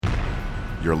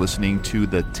You're listening to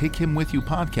the Take Him With You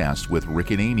podcast with Rick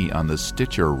and Amy on the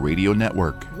Stitcher Radio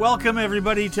Network. Welcome,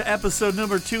 everybody, to episode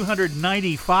number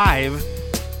 295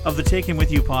 of the Take Him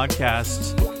With You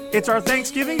podcast. It's our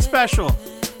Thanksgiving special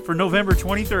for November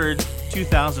 23rd,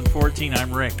 2014.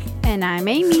 I'm Rick. And I'm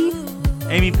Amy.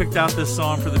 Amy picked out this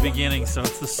song for the beginning, so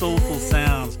it's the soulful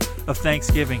sounds of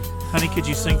Thanksgiving. Honey, could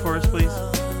you sing for us, please?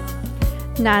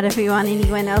 Not if we want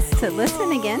anyone else to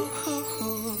listen again.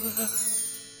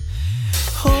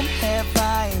 Whom have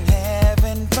I in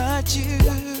heaven but you?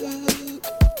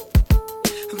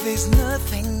 There's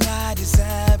nothing I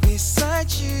desire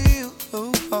beside you.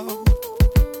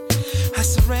 I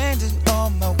surrendered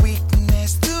all my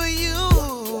weakness to you.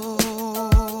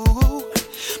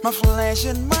 My flesh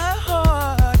and my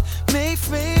heart may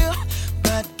fail,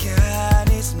 but God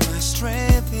is my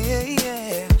strength,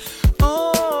 yeah.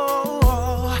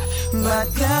 Oh,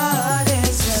 but God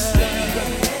is the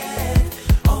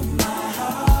strength on my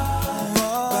heart.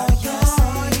 Oh,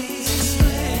 yes, He is the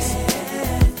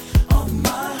strength on my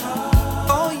heart.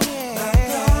 Oh, yeah.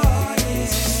 God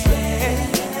is the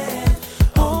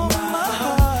strength on my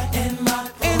heart and my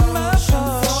portion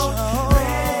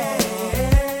forever.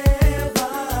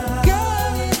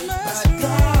 God is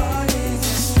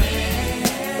the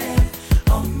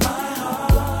strength on my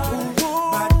heart.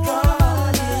 But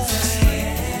God is the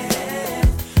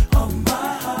strength on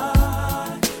my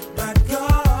heart. But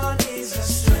God is the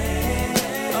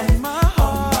strength on my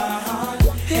heart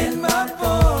and my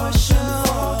portion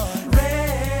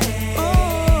forever.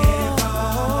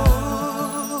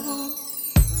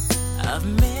 I've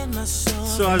made my soul.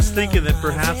 So I was thinking that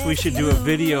perhaps we should do a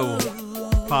video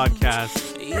podcast,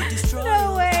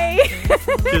 No way.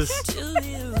 because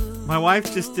my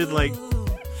wife just did like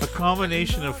a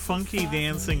combination of funky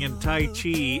dancing and Tai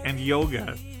Chi and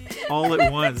yoga all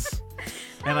at once.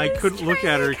 And I couldn't look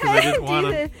at her because I didn't want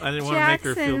to make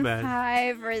her feel bad.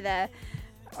 Jackson 5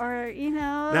 or you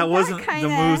know. That wasn't kinda...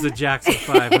 the moves of Jackson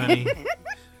 5, honey.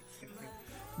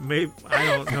 Maybe I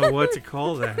don't know what to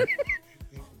call that.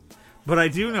 But I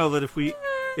do know that if we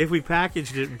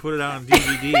packaged it and put it out on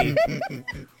DVD,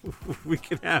 we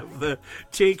could have the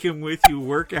Take Him With You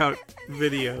workout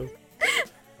video.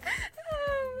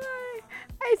 Oh my.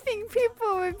 I think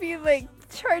people would be like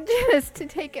charging us to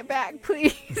take it back,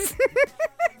 please.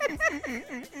 They've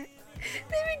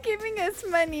been giving us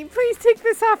money. Please take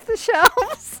this off the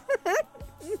shelves.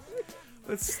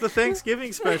 It's the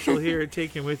Thanksgiving special here at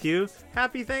Take Him With You.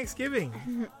 Happy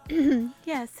Thanksgiving.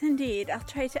 Yes, indeed. I'll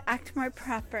try to act more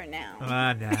proper now.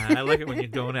 Nah, I like it when you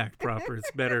don't act proper.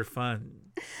 It's better fun.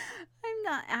 I'm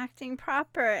not acting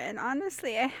proper, and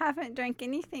honestly, I haven't drank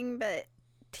anything but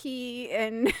tea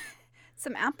and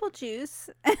some apple juice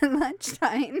at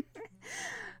lunchtime.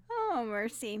 Oh,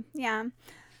 mercy. Yeah.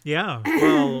 Yeah,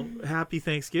 well, happy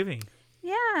Thanksgiving.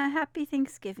 Yeah, happy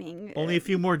Thanksgiving. Only a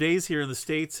few more days here in the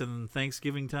States, and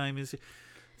Thanksgiving time is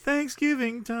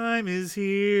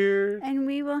here. And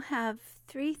we will have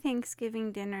 3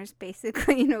 Thanksgiving dinners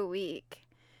basically in a week,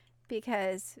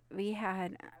 because we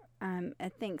had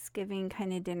a Thanksgiving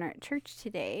kind of dinner at church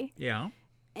today. Yeah.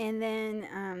 And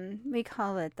then we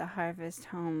call it the Harvest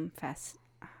Home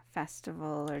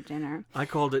Festival or dinner. I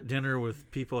called it dinner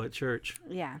with people at church.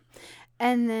 Yeah.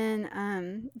 And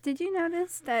then did you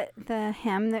notice that the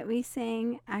hymn that we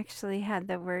sang actually had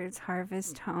the words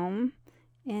Harvest Home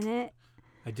in it?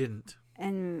 I didn't.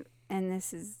 And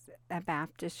this is a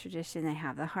Baptist tradition. They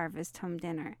have the Harvest Home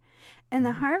dinner. And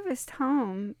the Harvest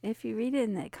Home, if you read it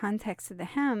in the context of the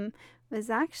hymn, was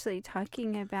actually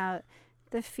talking about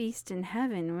the feast in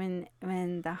heaven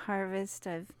when the harvest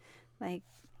of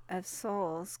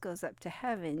souls goes up to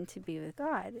heaven to be with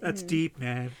God. That's deep,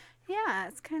 man. Yeah,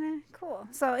 it's kind of cool.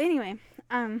 So anyway,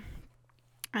 I'm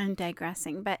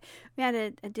digressing, but we had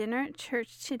a dinner at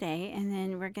church today, and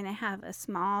then we're going to have a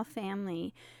small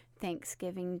family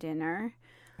Thanksgiving dinner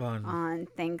on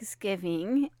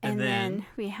Thanksgiving, and then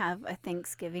we have a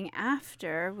Thanksgiving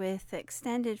after with the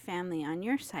extended family on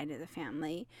your side of the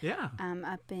family. Yeah.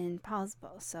 Up in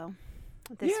Paulsville. So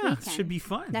this yeah, weekend. It should be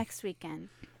fun. Next weekend.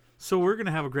 So we're going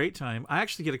to have a great time. I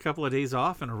actually get a couple of days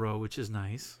off in a row, which is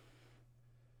nice.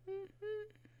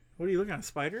 What are you looking at, a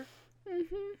spider?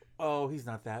 Mm-hmm. Oh, he's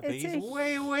not that big. It's He's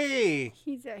way away.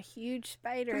 He's a huge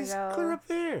spider, He's though. clear up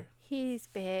there. He's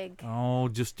big. Oh,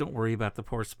 just don't worry about the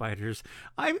poor spiders.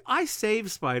 I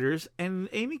save spiders, and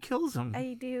Amy kills them.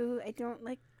 I do. I don't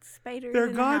like spiders. They're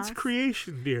in God's the house.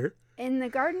 creation, dear. In the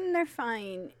garden, they're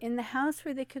fine. In the house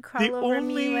where they could crawl over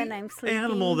me when I'm sleeping. The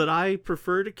only animal that I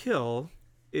prefer to kill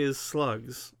is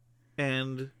slugs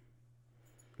and,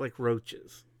 like,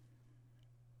 roaches.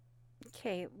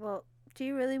 Okay, well, Do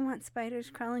you really want spiders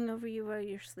crawling over you while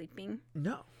you're sleeping?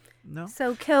 No.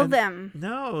 So kill And- them.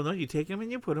 No, you take them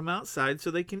and you put them outside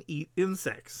so they can eat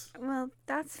insects. Well,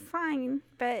 that's fine,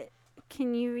 but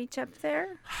can you reach up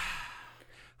there?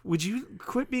 Would you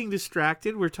quit being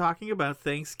distracted? We're talking about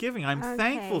Thanksgiving. I'm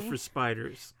thankful Okay. for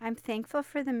spiders. I'm thankful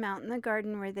for the mount in the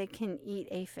garden where they can eat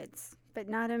aphids, but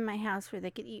not in my house where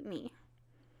they could eat me.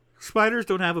 Spiders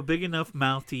don't have a big enough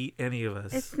mouth to eat any of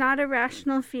us. It's not a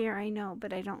rational fear, I know,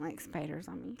 but I don't like spiders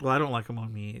on me. Well, I don't like them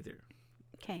on me either.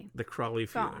 Okay. The crawly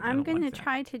So feeling. I'm going to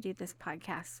try to do this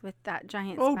podcast with that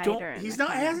giant Oh, spider. don't. in He's the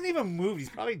not. He corner. hasn't even moved.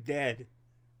 He's probably dead.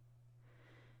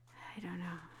 I don't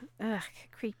know. Ugh,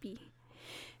 creepy.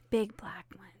 Big black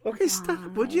one. Okay, with stop.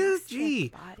 long Would you? legs, thick Gee,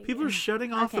 body. people are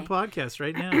shutting off the Okay. podcast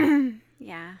right now.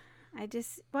 Yeah.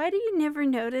 Why do you never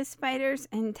notice spiders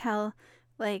until,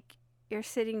 like, you're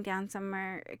sitting down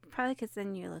somewhere? Probably because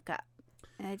then you look up.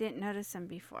 And I didn't notice them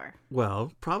before.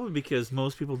 Well, probably because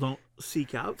most people don't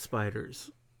seek out spiders.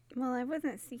 Well, I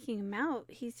wasn't seeking him out.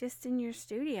 He's just in your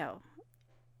studio.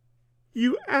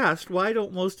 You asked, why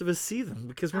don't most of us see them?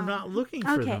 Because we're not looking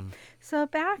for Okay. them. So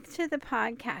back to the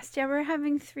podcast. Yeah, we're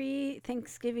having 3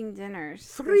 Thanksgiving dinners.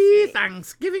 this 3 week.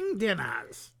 Thanksgiving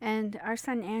dinners. And our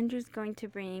son Andrew's going to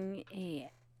bring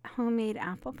a homemade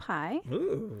apple pie.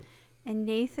 Ooh. And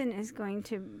Nathan is going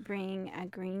to bring a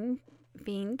green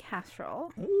bean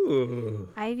casserole. Ooh.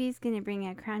 Ivy's going to bring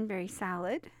a cranberry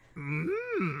salad.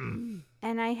 Mmm.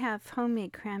 And I have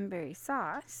homemade cranberry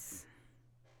sauce,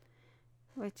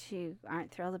 which you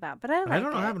aren't thrilled about, but I like it. I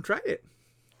don't know. I haven't tried it.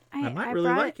 I might really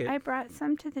brought, like it. I brought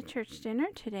some to the church dinner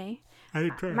today. I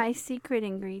didn't try it. My secret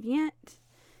ingredient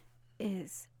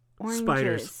is oranges.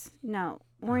 Spiders. No,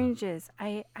 oranges.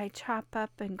 I chop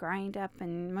up and grind up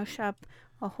and mush up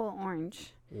a whole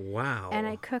orange. Wow. And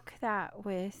I cook that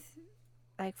with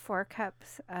like 4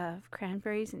 cups of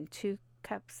cranberries and 2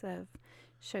 cups of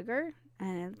sugar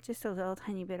and just a little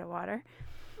tiny bit of water.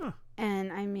 Huh.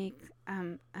 And I make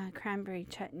a cranberry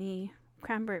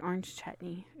orange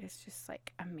chutney. It's just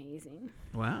like amazing.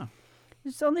 Wow.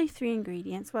 There's only 3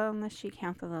 ingredients. Well, unless you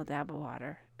count the little dab of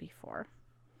water before.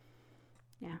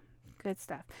 Yeah, good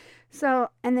stuff. So,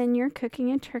 and then you're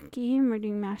cooking a turkey and we're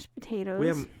doing mashed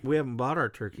potatoes. We haven't bought our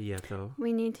turkey yet, though.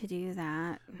 We need to do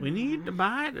that. We need to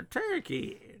buy the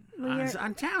turkey. Well,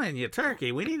 I'm telling you,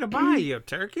 turkey. We need to buy you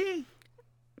turkey.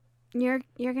 You're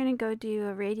gonna go do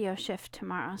a radio shift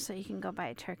tomorrow, so you can go buy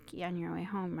a turkey on your way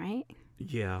home, right?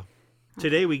 Yeah.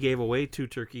 Today we gave away 2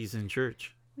 turkeys in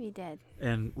church, We did.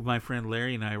 and my friend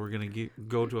Larry and I were going to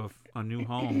go to a new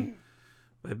home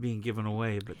by being given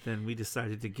away, but then we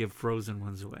decided to give frozen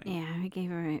ones away. Yeah, we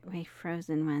gave away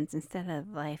frozen ones instead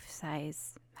of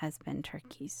life-size husband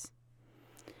turkeys.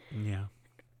 Yeah.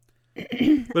 But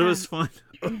it was fun.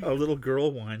 A little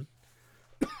girl won.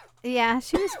 Yeah,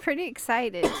 she was pretty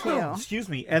excited too. Excuse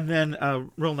me. And then a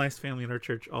real nice family in our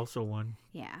church also won.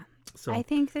 Yeah. So I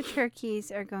think the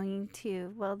turkeys are going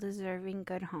to well-deserving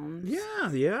good homes.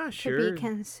 yeah, To sure. be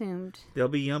consumed. They'll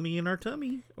be yummy in our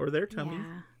tummy or their tummy.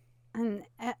 Yeah. And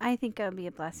I think it'll be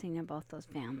a blessing to both those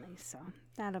families, so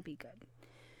that'll be good.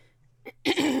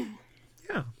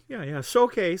 Yeah.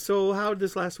 So how did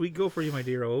this last week go for you, my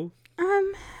dear O?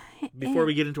 Before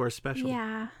we get into our special.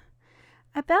 Yeah.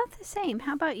 About the same.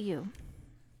 How about you?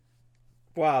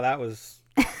 Wow, that was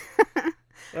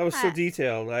so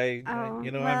detailed.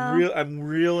 I'm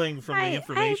reeling from the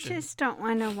information. I just don't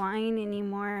want to whine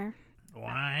anymore.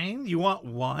 Wine? You want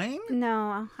wine?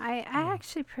 No, I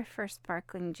actually prefer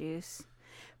sparkling juice.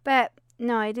 But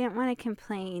no, I didn't want to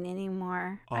complain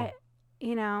anymore. Oh.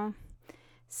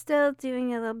 Still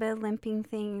doing a little bit of limping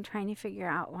thing, trying to figure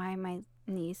out why my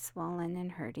knee's swollen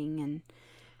and hurting and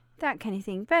that kind of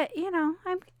thing. But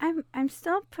I'm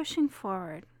still pushing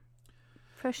forward,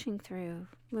 pushing through,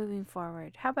 moving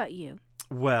forward. How about you?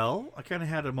 Well, I kind of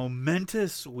had a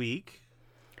momentous week.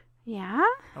 Yeah,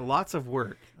 Lots of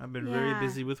work. I've been very Yeah.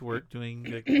 busy with work doing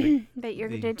but you're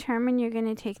The- determined you're going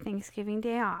to take Thanksgiving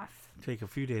Day off. take a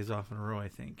few days off in a row, I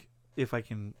think, if I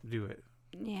can do it.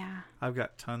 Yeah. I've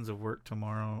got tons of work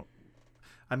tomorrow.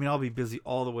 I mean, I'll be busy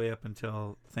all the way up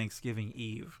until Thanksgiving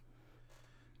Eve.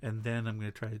 And then I'm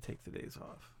going to try to take the days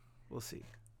off. We'll see.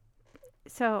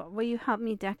 So will you help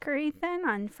me decorate then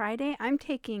on Friday? I'm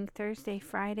taking Thursday,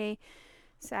 Friday,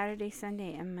 Saturday,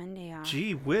 Sunday, and Monday off.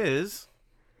 Gee whiz.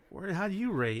 How do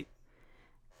you rate?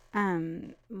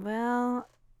 Well,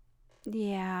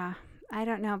 yeah, I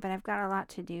don't know, but I've got a lot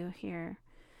to do here.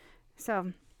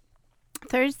 So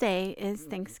Thursday is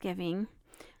Thanksgiving.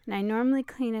 And I normally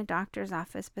clean a doctor's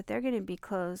office, but they're going to be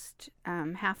closed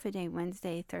half a day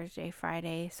Wednesday, Thursday,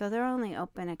 Friday. So they're only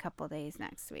open a couple days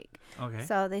next week. Okay.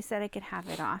 So they said I could have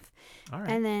it off. All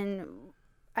right. And then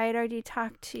I had already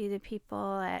talked to the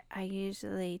people that I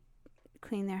usually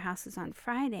clean their houses on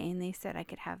Friday, and they said I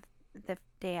could have the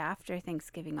day after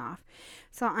Thanksgiving off.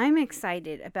 So I'm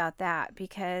excited about that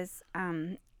because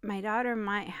my daughter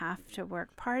might have to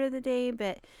work part of the day,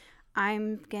 but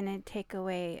I'm going to take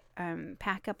away,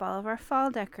 pack up all of our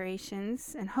fall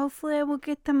decorations, and hopefully I will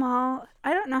get them all.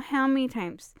 I don't know how many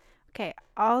times. Okay,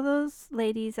 all those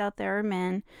ladies out there are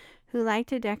men who like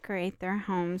to decorate their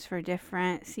homes for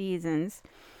different seasons.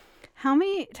 How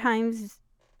many times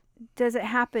does it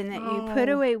happen that you put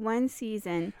away one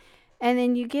season and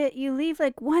then you leave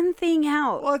like one thing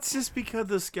out? Well, it's just because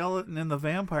the skeleton and the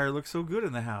vampire look so good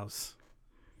in the house.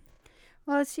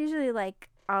 Well, it's usually like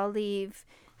I'll leave...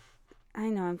 I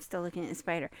know I'm still looking at the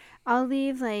spider. I'll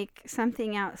leave like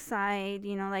something outside,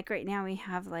 like right now we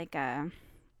have like a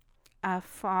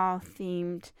fall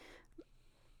themed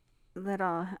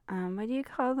little what do you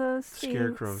call those things?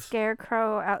 Scarecrows.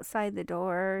 Scarecrow outside the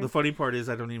door. The funny part is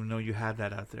I don't even know you had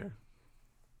that out there.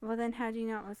 Well, then how do you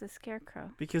know it was a scarecrow?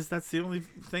 Because that's the only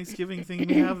Thanksgiving thing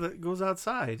we have that goes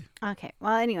outside. Okay.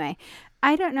 Well, anyway,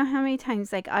 I don't know how many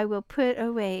times like I will put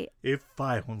away If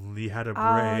I only had a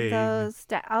all brain.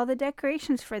 all the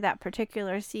decorations for that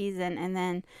particular season, and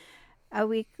then a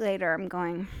week later I'm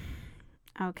going,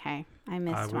 okay, I I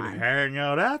missed would one. hang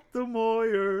out at the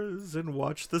Moyers and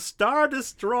watch the Star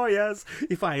Destroyers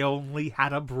if I only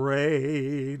had a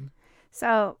brain.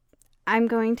 So I'm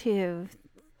going to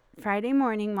Friday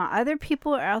morning while other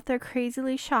people are out there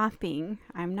crazily shopping.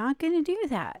 I'm not going to do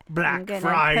that. Black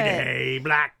Friday.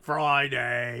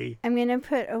 I'm going to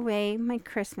put away my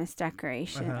Christmas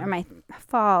decoration or my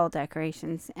fall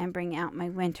decorations and bring out my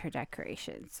winter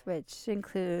decorations, which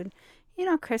include,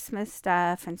 Christmas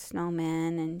stuff and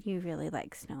snowmen, and you really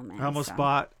like snowmen. I almost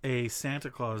bought a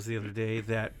Santa Claus the other day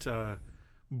that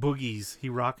boogies. He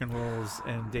rock and rolls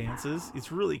and dances.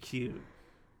 It's really cute.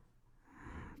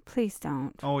 Please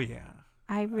don't. Oh, yeah.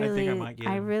 I might get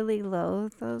him. really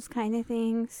loathe those kind of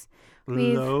things.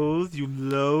 Loathe? You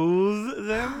loathe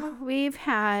them? We've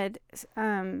had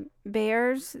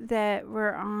bears that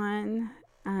were on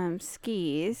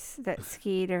skis that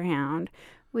skied around.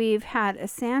 We've had a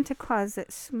Santa Claus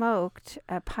that smoked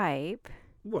a pipe.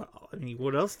 Well, I mean,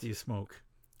 what else do you smoke?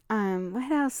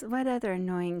 What else? What other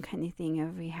annoying kind of thing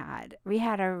have we had? We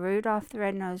had a Rudolph the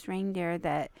Red-Nosed Reindeer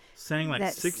that Sang like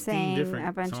 16 sang different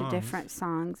a bunch songs. of different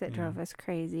songs that drove us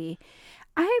crazy.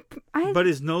 But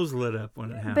his nose lit up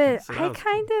when it happened. But so that I was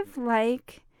kind of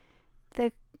like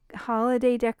the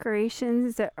holiday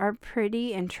decorations that are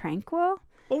pretty and tranquil.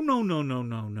 Oh,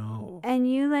 no. And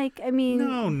you like, I mean...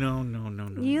 No.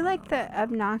 You like the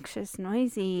obnoxious,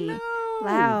 noisy,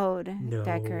 loud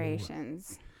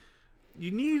decorations.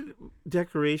 You need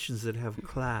decorations that have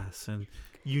class and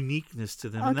uniqueness to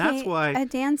them. Okay, And that's why... a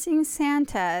dancing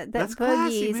Santa that That's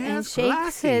classy, boogies man. and That's shakes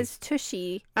classy. his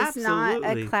tushy is not a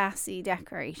Absolutely. classy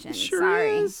decoration. Sure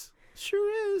Sorry. is.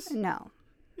 Sure is. No.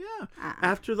 Yeah. Uh-uh.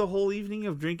 After the whole evening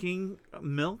of drinking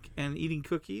milk and eating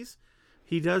cookies,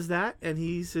 he does that, and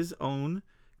he's his own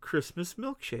Christmas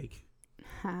milkshake.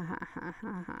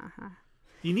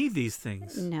 You need these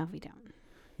things. No, we don't.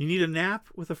 You need a nap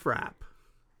with a frap.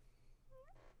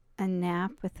 A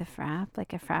nap with a frap,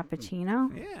 like a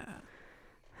frappuccino? Yeah.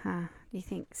 Huh. Do you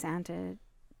think Santa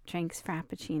drinks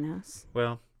frappuccinos?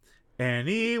 Well,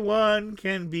 anyone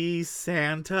can be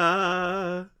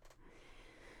Santa.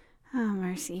 Oh,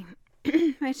 mercy.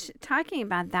 Which, talking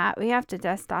about that, we have to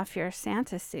dust off your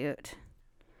Santa suit.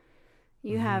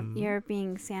 You're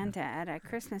being Santa at a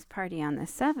Christmas party on the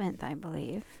 7th, I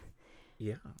believe.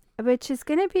 Yeah. Which is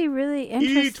going to be really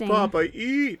interesting. Eat, Papa,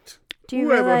 eat. Do you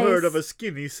Who ever realize heard of a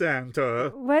skinny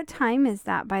Santa? what time is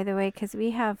that, by the way? Because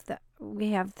we have the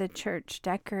church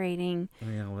decorating,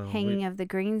 Yeah, well, hanging of the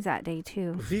greens that day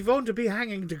too. we want to be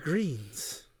hanging the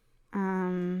greens.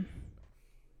 We'll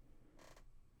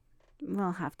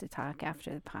have to talk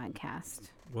after the podcast.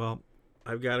 Well,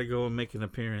 I've got to go and make an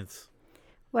appearance.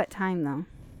 What time though?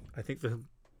 I think the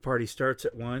party starts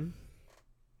at 1.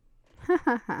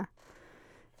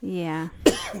 Yeah,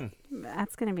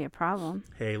 that's gonna be a problem.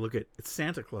 Hey, look it's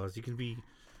Santa Claus. You can be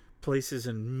places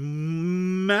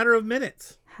in matter of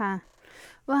minutes. Huh.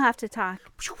 We'll have to talk.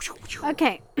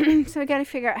 Okay, so we got to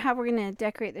figure out how we're going to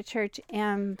decorate the church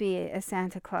and be a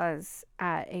Santa Claus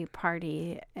at a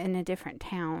party in a different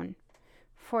town,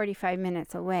 45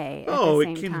 minutes away. Oh, at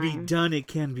the it same can be time. done. It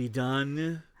can be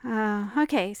done.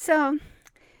 Okay, so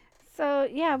So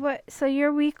yeah, so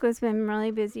your week was been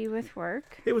really busy with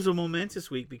work. It was a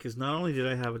momentous week because not only did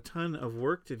I have a ton of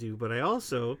work to do, but I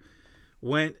also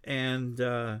went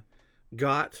and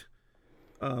got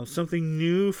something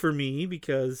new for me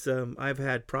because I've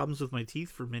had problems with my teeth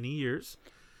for many years.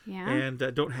 Yeah. And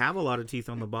don't have a lot of teeth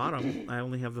on the bottom. I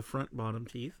only have the front bottom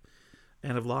teeth,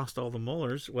 and I've lost all the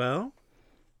molars. Well,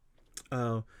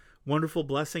 wonderful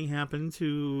blessing happened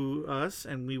to us,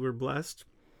 and we were blessed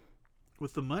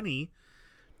with the money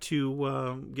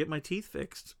to get my teeth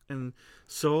fixed. And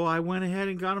so I went ahead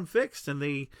and got them fixed, and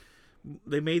they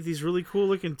made these really cool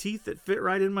looking teeth that fit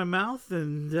right in my mouth,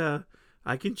 and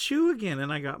I can chew again.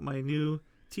 And I got my new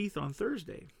teeth on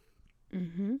Thursday.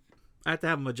 Mm-hmm. I have to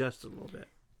have them adjusted a little bit.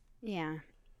 Yeah.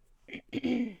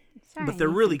 But they're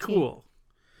really cool.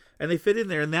 And they fit in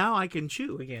there, and now I can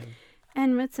chew again.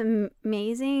 And what's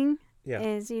amazing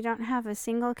is you don't have a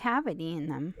single cavity in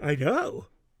them. I know.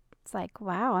 It's like,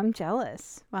 wow, I'm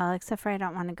jealous. Well, except for I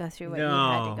don't want to go through what you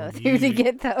had to go through to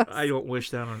get those. I don't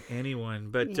wish that on anyone.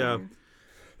 But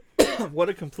what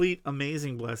a complete,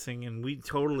 amazing blessing. And we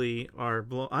totally are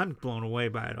I'm blown away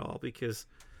by it all because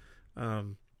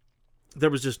there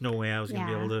was just no way I was going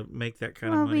to be able to make that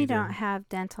kind of money. Well, we don't have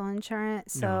dental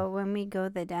insurance, so when we go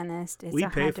to the dentist, it's 100%. We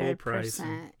pay full price.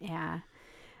 Yeah.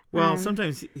 Well,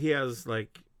 sometimes he has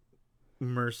like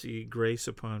mercy, grace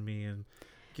upon me, and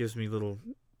gives me little.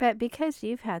 But because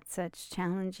you've had such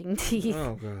challenging teeth,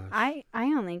 oh gosh, I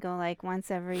only go like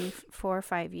once every 4 or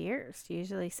 5 years.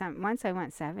 Usually, once I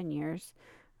went 7 years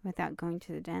without going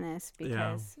to the dentist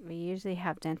because we usually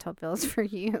have dental bills for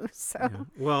you. So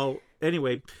well,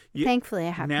 anyway, thankfully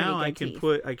I have now I can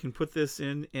put this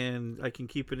in and I can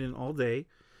keep it in all day,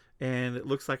 and it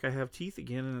looks like I have teeth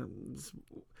again, and it's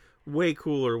way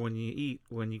cooler when you eat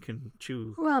when you can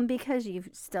chew. Well, because you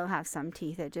still have some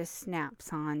teeth, it just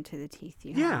snaps on to the teeth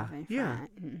you have in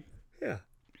front. Yeah.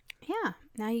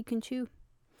 Now you can chew.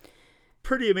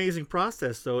 Pretty amazing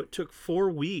process, though. It took 4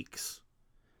 weeks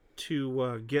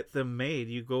to get them made.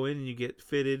 You go in and you get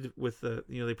fitted with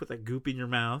they put that goop in your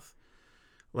mouth,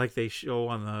 like they show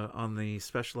on the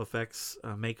special effects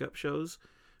makeup shows,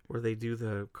 where they do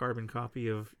the carbon copy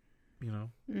of,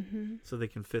 so they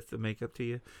can fit the makeup to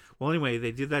you. Well, anyway,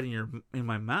 they did that in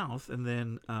my mouth, and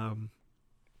then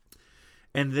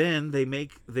they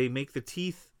make the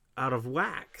teeth out of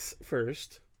wax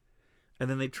first, and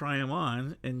then they try them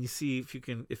on, and you see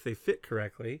if they fit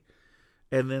correctly.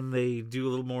 And then they do a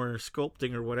little more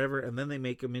sculpting or whatever, and then they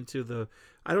make them into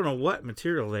I don't know what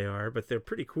material they are, but they're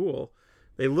pretty cool.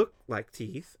 They look like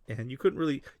teeth, and you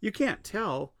can't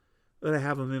tell that I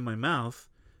have them in my mouth.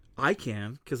 I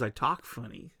can, because I talk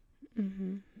funny,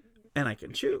 and I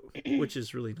can chew, which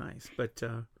is really nice. But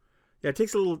it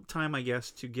takes a little time, I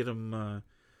guess, to get them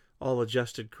all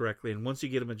adjusted correctly. And once you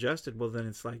get them adjusted, well, then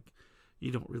it's like you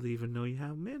don't really even know you have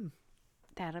them in.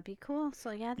 That'll be cool. So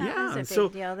that was a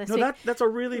big deal this week. That's a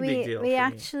really big deal. We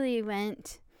actually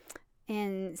went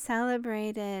and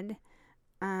celebrated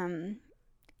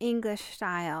English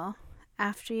style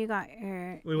after you got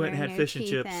your. We went and had fish and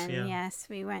chips. Yes,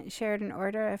 we went and shared an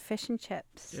order of fish and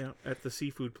chips. Yeah, at the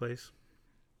seafood place.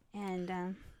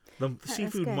 And the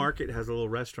seafood market has a little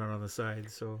restaurant on the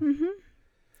side, so.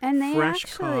 And they fresh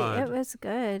actually, cod. it was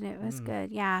good. It was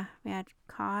good. Yeah, we had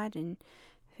cod and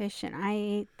fish, and I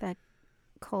ate the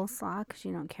coleslaw because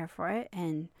you don't care for it,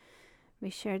 and we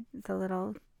shared the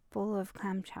little bowl of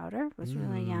clam chowder. It was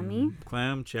really yummy.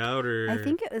 Clam chowder. I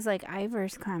think it was like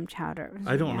Ivor's clam chowder. It was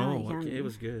I don't know. yummy. It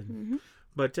was good.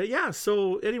 But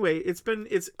so anyway,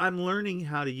 I'm learning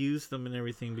how to use them and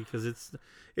everything, because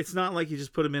it's not like you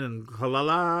just put them in and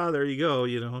there you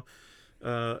go,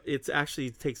 it's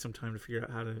actually takes some time to figure out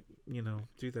how to,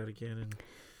 do that again, and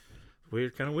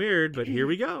kind of weird, but here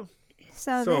we go.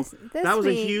 So this that was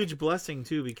week, a huge blessing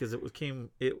too, because it was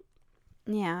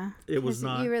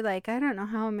not. You were like, I don't know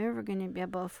how I'm ever going to be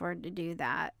able to afford to do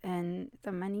that, and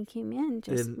the money came in.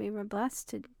 We were blessed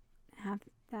to have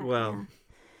that. Well, yeah.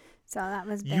 So that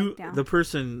was big deal. The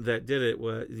person that did it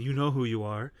was, who you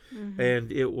are,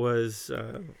 and it was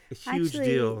a huge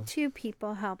deal. 2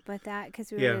 people helped with that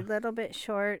because we were a little bit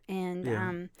short,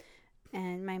 and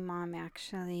and my mom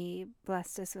actually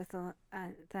blessed us with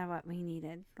what we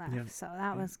needed left. Yeah. So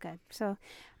that was good. So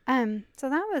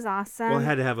that was awesome. Well, I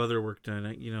had to have other work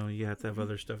done. You have to have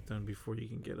other stuff done before you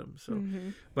can get them. So,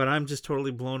 but I'm just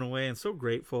totally blown away and so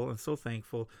grateful and so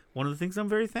thankful. One of the things I'm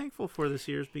very thankful for this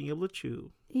year is being able to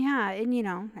chew. Yeah, and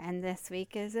and this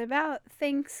week is about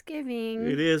Thanksgiving.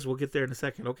 It is. We'll get there in a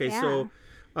second. Okay, so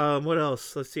what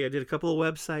else? Let's see. I did a couple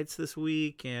of websites this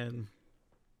week, and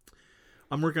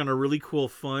I'm working on a really cool,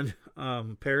 fun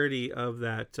parody of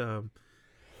that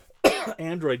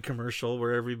Android commercial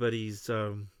where everybody's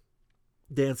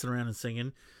dancing around and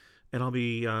singing, and I'll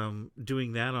be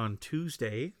doing that on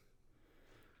Tuesday.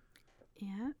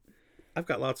 Yeah. I've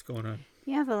got lots going on.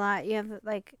 You have a lot. You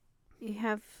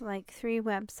have like 3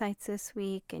 websites this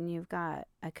week, and you've got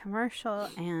a commercial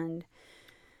and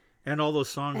all those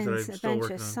songs that I'm a still bunch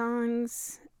working of on.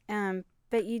 songs.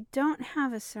 But you don't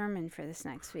have a sermon for this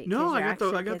next week. No,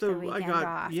 'cause I got the weekend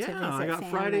off to visit I got family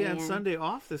Friday and Sunday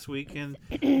off this week, and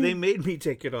they made me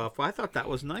take it off. I thought that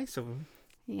was nice of them.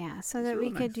 Yeah, so It's that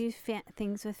really we could nice. do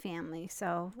things with family.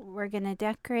 So we're gonna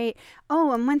decorate.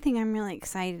 Oh, and one thing I'm really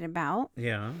excited about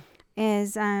Yeah,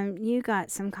 is you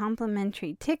got some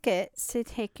complimentary tickets to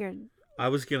take your I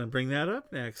was gonna bring that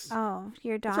up next.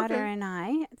 your daughter okay. and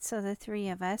I. So the 3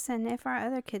 of us, and if our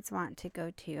other kids want to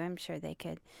go too, I'm sure they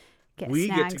could We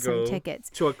snag get to some go tickets.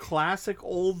 to a classic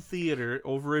old theater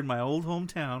over in my old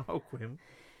hometown, Hoquiam.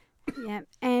 Yep,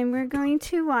 and we're going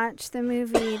to watch the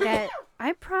movie that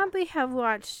I probably have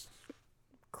watched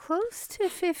close to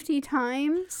 50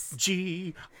 times.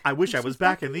 Gee, I wish I was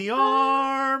back in the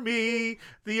army.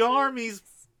 The army's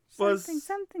was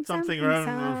something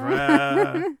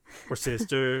run, or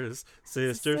sisters, or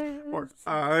Sisters.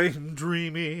 I'm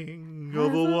dreaming of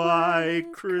Of a a white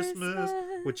white Christmas,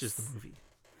 Christmas. which is the movie.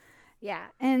 Yeah,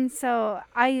 and so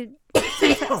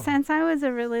since I was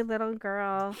a really little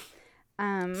girl,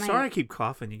 Sorry, I keep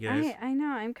coughing, you guys. I know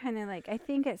I'm kind of like I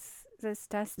think it's this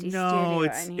dusty No,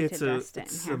 studio. I need it's to dust it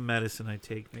it's in a medicine I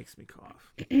take makes me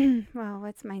cough. here. Well,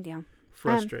 what's my deal?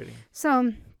 Frustrating.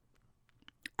 So,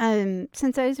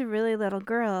 since I was a really little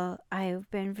girl, I've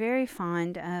been very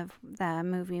fond of the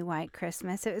movie White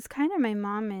Christmas. It was kind of my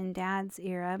mom and dad's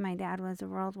era. My dad was a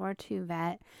World War II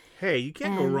vet. Hey, you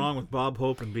can't go wrong with Bob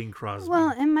Hope and Bing Crosby.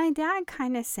 Well, and my dad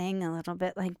kind of sang a little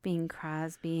bit like Bing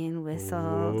Crosby and whistled.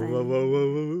 Whoa, and whoa, whoa,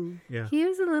 whoa, whoa. Yeah. He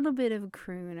was a little bit of a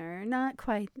crooner, not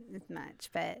quite as much,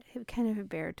 but kind of a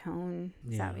baritone.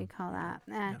 Is that what Yeah. we call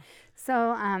that?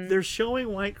 So They're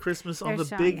showing White Christmas on they're the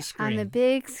showing big it screen. on the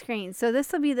big screen. So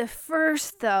this will be the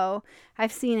first, though.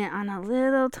 I've seen it on a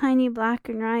little tiny black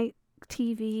and white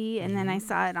TV, and then I Mm-hmm.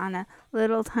 saw it on a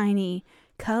little tiny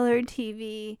colored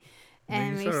TV,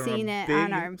 And and you we've saw it on a seen it on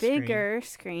big our screen. bigger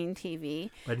screen TV.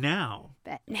 But now,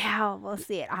 But now we'll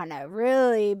see it on a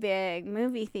really big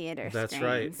movie theater that's screen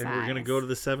right. And we're going to go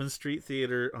to size. the 7th Street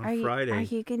Theater on Are Friday.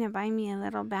 you going to buy me a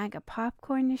little bag of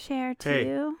popcorn to share, Hey,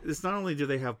 too? it's not only do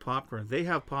they have popcorn, they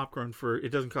have popcorn for, it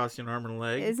doesn't cost you an arm and a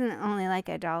leg. Isn't it only like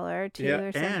 $1 or $2 Yeah,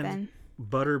 or something? and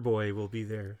Butterboy will be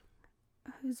there.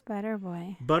 Who's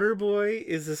Butterboy? Butterboy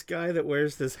is this guy that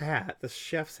wears this hat, this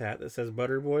chef's hat that says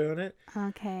Butterboy on it.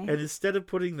 Okay. And instead of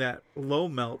putting that low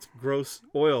melt, gross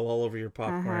oil all over your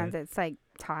popcorn, That's like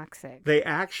toxic. they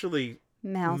actually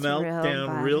Melt melt real down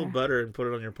butter. real butter and put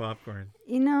it on your popcorn.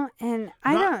 You know, and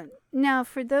I Not- don't. Now,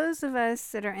 for those of us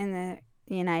that are in the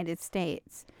United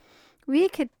States, we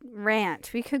could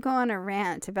rant. We could go on a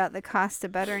rant about the cost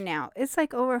of butter now. It's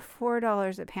like over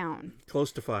 $4 a pound.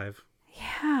 Close to 5.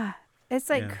 Yeah. It's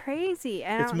like Yeah. crazy.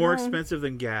 It's more expensive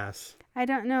than gas. I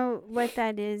don't know what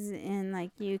that is in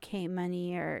like UK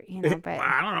money or, but Well,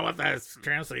 I don't know what that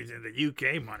translates into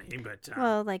UK money, but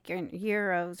well, like your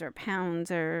euros or pounds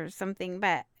or something,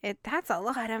 but that's a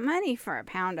lot of money for a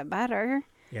pound of butter.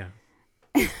 yeah.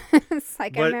 It's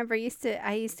like I But- remember I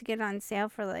used to get on sale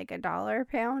for like $1 a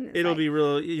pound. It's It'll like, be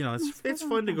real, That's it's what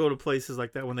fun to I'm- go to places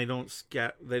like that when they don't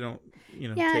yeah,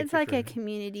 take it's you like for- a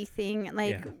community thing.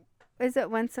 Like, Yeah. is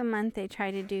it once a month they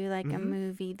try to do like a Mhm.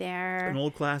 movie there? an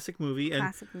old classic movie. And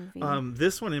Classic movie.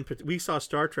 this one we saw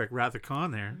Star Trek Wrath of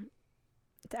Khan there.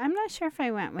 I'm not sure if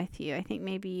I went with you. I think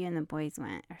maybe you and the boys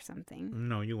went or something.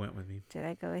 No, you went with me. Did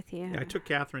I go with you? Yeah, I took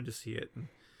Catherine to see it.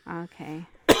 Okay.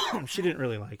 And she didn't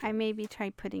really like it. I maybe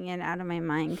tried putting it out of my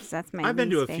mind because that's my. I've been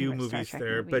to a least few favorite Star movies Trek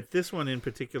there, movie. but this one in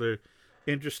particular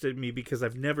interested me because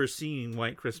I've never seen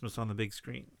White Christmas on the big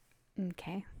screen.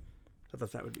 Okay. I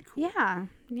thought that would be cool.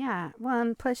 Yeah. Well,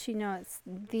 and plus it's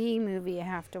the movie you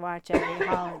have to watch every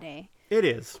holiday. It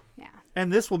is. Yeah.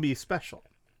 And this will be special.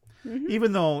 Mm-hmm.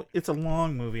 Even though it's a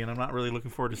long movie and I'm not really looking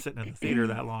forward to sitting in the theater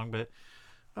that long, but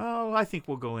I think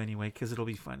we'll go anyway because it'll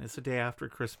be fun. It's the day after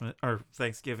Christmas or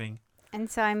Thanksgiving. And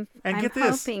so I'm Get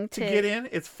this, hoping to get in,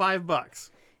 it's $5.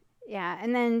 Yeah,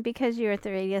 and then because you're at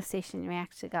the radio station, we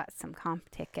actually got some comp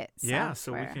tickets. Yeah,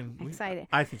 so we we're can. excited.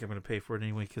 I think I'm going to pay for it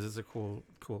anyway because it's a cool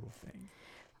thing.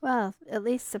 Well, at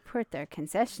least support their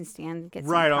concession stand and get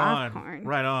Right some on, popcorn.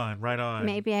 right on.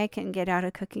 Maybe I can get out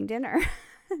of cooking dinner.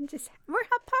 Just we'll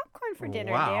have popcorn for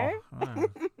dinner, wow.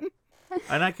 dear.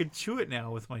 And I could chew it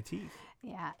now with my teeth.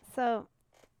 Yeah. So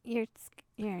you're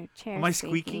your chair. Am I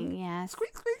squeaking? squeaking? Yes.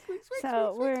 Squeak, squeak, squeak, squeak,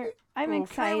 So squeak, squeak, squeak. I'm Oh,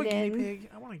 can I have a guinea excited. pig?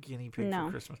 I want a guinea pig No.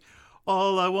 for Christmas.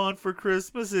 All I want for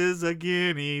Christmas is a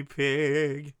guinea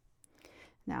pig.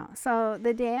 No. So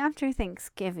the day after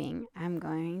Thanksgiving, I'm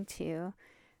going to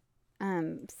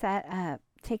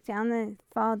take down the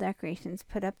fall decorations,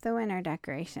 put up the winter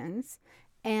decorations,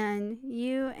 and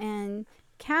you and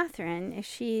Catherine, if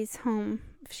she's home,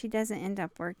 if she doesn't end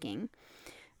up working,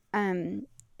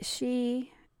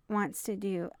 she wants to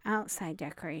do outside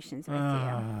decorations with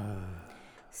you.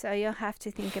 So you'll have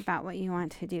to think about what you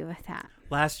want to do with that.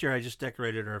 Last year I just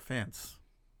decorated our fence.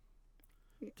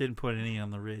 Didn't put any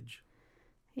on the ridge.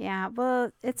 Yeah,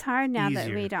 well, it's hard now that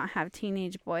Easier. we don't have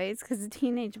teenage boys, because the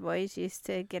teenage boys used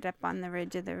to get up on the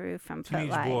ridge of the roof and put Teenage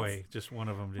lights. boy, just one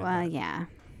of them did Well, that. yeah.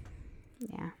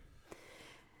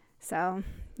 So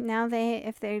now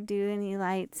if they do any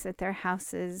lights at their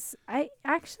houses, I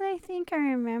think I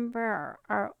remember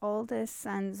our oldest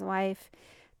son's wife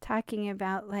talking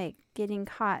about like getting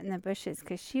caught in the bushes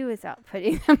because she was out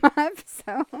putting them up.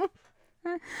 So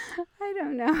I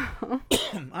don't know.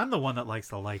 I'm the one that likes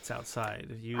the lights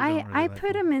outside. You don't really I like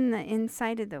put them in the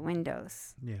inside of the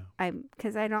windows. Yeah.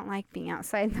 Because I don't like being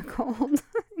outside in the cold.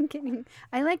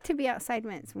 I like to be outside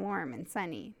when it's warm and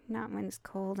sunny, not when it's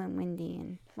cold and windy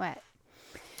and wet.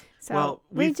 So Well,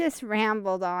 we we've- just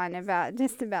rambled on about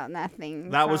just about nothing.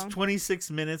 That was so. 26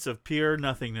 minutes of pure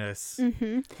nothingness.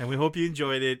 Mhm. And we hope you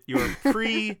enjoyed it. Your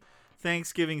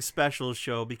pre-Thanksgiving special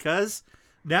show, because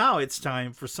now it's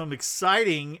time for some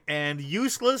exciting and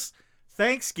useless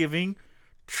Thanksgiving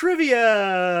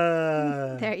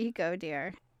trivia. There you go,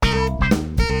 dear.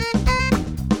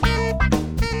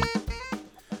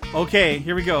 Okay,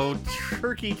 here we go.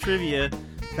 Turkey trivia,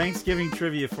 Thanksgiving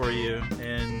trivia for you.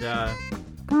 And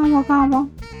Gobble, gobble.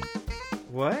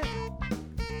 what?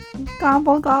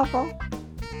 Gobble, gobble.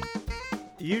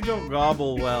 You don't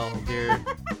gobble well, dear.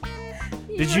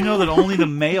 Did you know that only the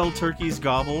male turkeys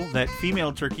gobble, that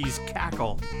female turkeys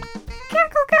cackle?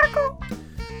 Cackle, cackle.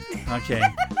 Okay.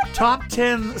 Top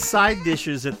 10 side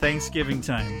dishes at Thanksgiving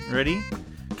time. Ready?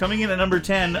 Coming in at number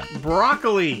 10,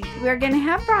 broccoli. We're going to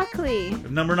have broccoli.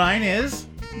 Number 9 is?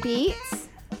 Beets.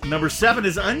 Number 7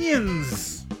 is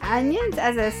onions. Onions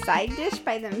as a side dish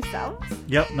by themselves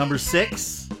Yep. Number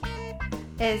 6.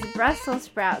 is Brussels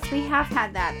sprouts. We have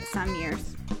had that some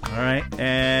years. All right.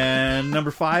 And number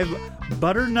 5,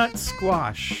 butternut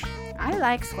squash. I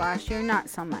like squash. You're not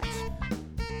so much.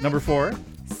 Number 4.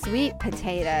 Sweet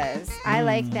potatoes. I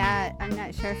like that. I'm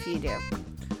not sure if you do.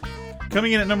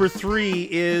 Coming in at number 3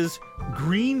 is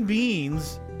green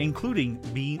beans, including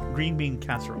green bean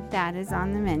casserole. That is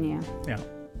on the menu. Yeah.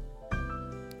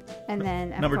 And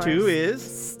then, of Number course, 2 is?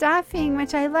 stuffing,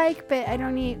 which I like, but I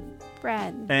don't eat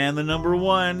bread. And the number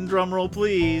 1, drum roll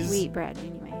please. Wheat bread,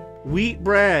 anyway. Wheat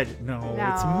bread. No, No.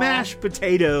 it's mashed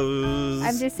potatoes.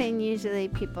 I'm just saying usually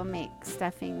people make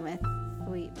stuffing with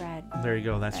wheat bread. There you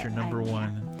go. That's your number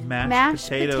 1. Mashed, Mashed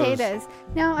potatoes.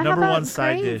 No, how Number about 1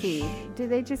 side gravy? dish. Do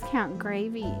they just count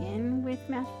gravy in with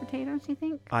mashed potatoes, you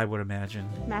think? I would imagine.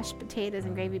 Mashed potatoes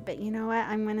and gravy. But you know what?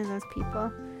 I'm one of those people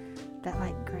that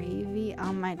like gravy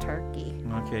on my turkey.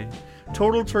 Okay.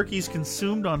 Total turkeys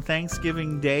consumed on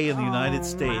Thanksgiving Day in the United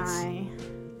States. My.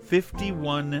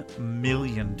 51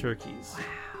 million turkeys.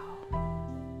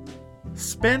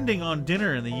 Spending on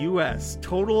dinner in the U.S.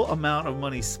 Total amount of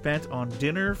money spent on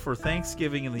dinner for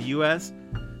Thanksgiving in the U.S.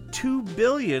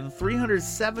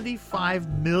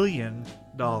 $2,375 million.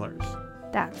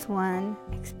 That's one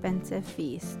expensive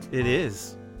feast. It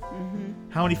is. Mm-hmm.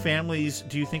 How many families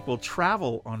do you think will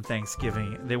travel on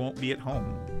Thanksgiving? They won't be at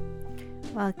home.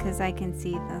 Well, because I can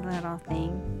see the little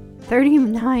thing.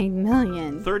 39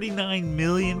 million. 39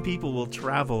 million people will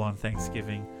travel on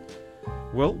Thanksgiving.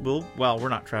 Well, we're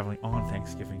not traveling on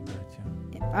Thanksgiving, but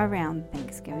Around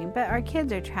Thanksgiving. But our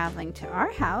kids are traveling to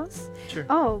our house. sure.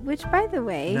 Oh, which, by the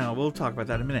way... No, we'll talk about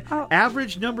that in a minute. Oh.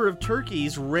 Average number of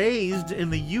turkeys raised in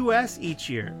the U.S. each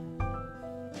year.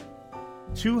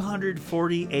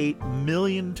 248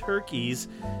 million turkeys.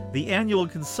 The annual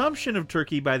consumption of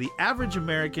turkey by the average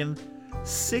American,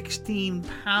 16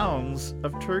 pounds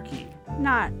of turkey.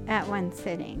 Not at one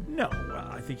sitting. No, well,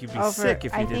 I think you'd be sick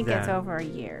if you I did think that. it's over a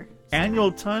year.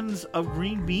 Annual tons of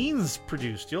green beans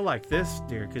produced. You'll like this,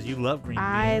 dear, because you love green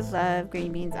I beans. love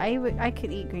green beans. I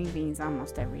could eat green beans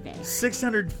almost every day.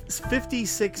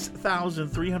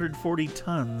 656,340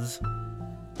 tons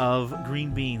of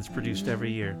green beans produced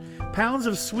every year. Pounds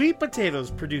of sweet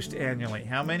potatoes produced annually.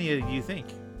 How many do you think?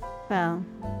 Well,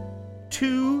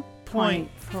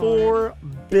 2.4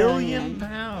 billion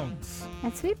pounds.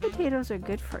 and sweet potatoes are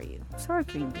good for you. So are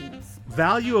green beans.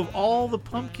 Value of all the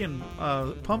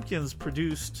pumpkins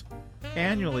produced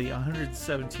annually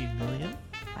 117 million.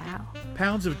 Wow.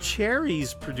 Pounds of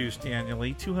cherries produced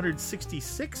annually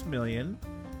 266 million.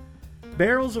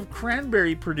 Barrels of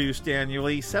cranberry produced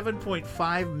annually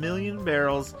 7.5 million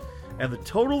barrels. And the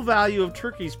total value of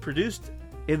turkeys produced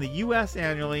in the U.S.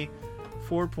 annually,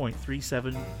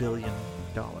 $4.37 billion.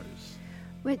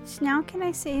 Which, now can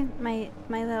I say my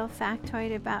little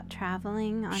factoid about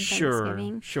traveling on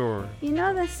Thanksgiving? Sure. You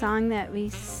know the song that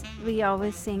we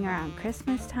always sing around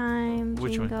Christmas time?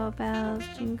 Which one? Jingle bells,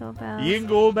 jingle bells.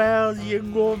 Jingle bells,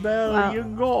 jingle bells, Well,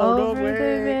 jingle all the over way.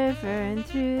 the river and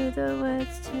through the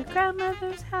woods to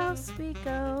grandmother's house we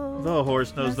go. The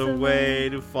horse knows the way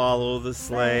to follow the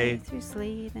sleigh. Through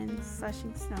sleet and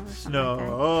slushing snow. Or something Snow. Like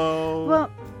that.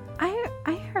 Well,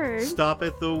 I heard. Stop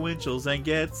at the Winchell's and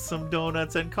get some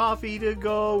donuts and coffee to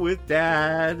go with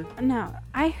Dad. No,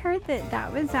 I heard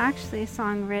that was actually a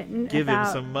song written Give about.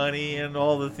 him some money and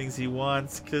all the things he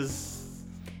wants, because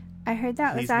I heard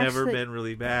that was he's actually. never been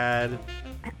really bad.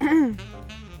 I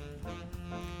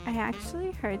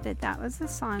actually heard that was a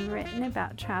song written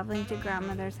about traveling to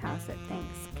grandmother's house at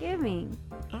Thanksgiving,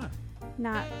 Ah,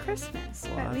 not Christmas.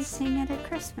 Well, but we that's- sing it at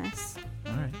Christmas.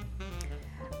 all right.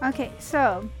 Okay,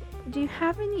 so do you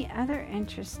have any other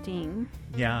interesting?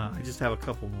 Yeah, I just have a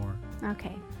couple more.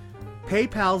 Okay.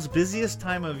 PayPal's busiest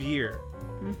time of year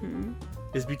Mm-hmm.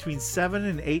 is between 7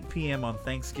 and 8 p.m. on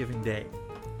Thanksgiving Day.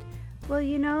 Well,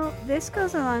 you know, this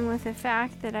goes along with the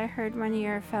fact that I heard one of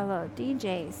your fellow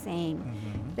DJs saying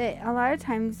that a lot of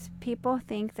times people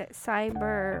think that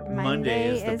Cyber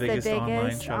Monday is the biggest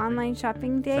online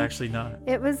shopping day. It's actually not.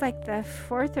 It was like the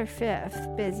 4th or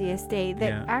 5th busiest day. That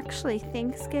Yeah. actually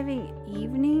Thanksgiving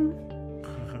evening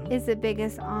is the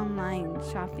biggest online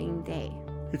shopping day.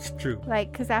 It's true.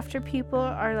 Like, because after people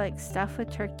are like stuffed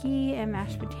with turkey and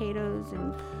mashed potatoes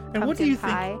and And what do you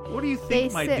pumpkin pie, think? What do you they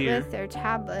think, my sit dear? with their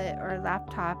tablet or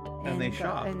laptop And they go-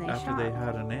 shop and they after shop. they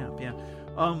had a nap. Yeah.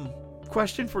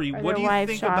 Question for you: Or what their do you wives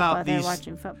think shop about while they're these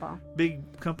watching football?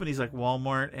 big companies like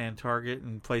Walmart and Target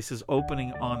and places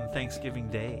opening on Thanksgiving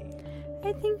Day?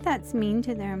 I think that's mean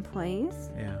to their employees.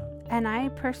 Yeah. And I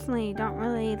personally don't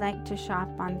really like to shop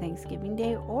on Thanksgiving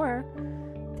Day or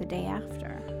the day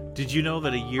after. Did you know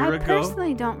that a year I ago?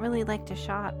 personally don't really like to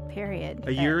shop, period.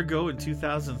 A year ago in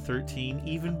 2013,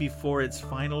 even before its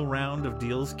final round of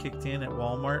deals kicked in at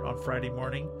Walmart on Friday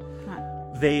morning,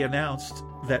 they announced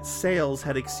that sales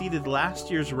had exceeded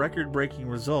last year's record-breaking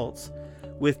results,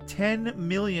 with 10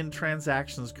 million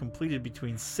transactions completed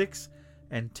between 6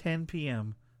 and 10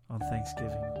 p.m. on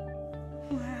Thanksgiving.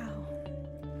 Wow.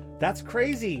 That's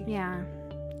crazy. Yeah,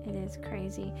 it is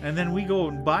crazy. And then we go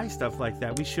and buy stuff like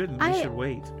that. We shouldn't. We should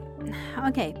wait.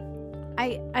 Okay,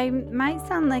 I might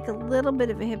sound like a little bit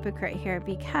of a hypocrite here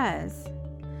because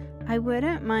I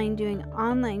wouldn't mind doing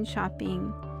online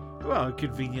shopping Well,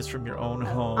 convenience from your own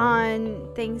home.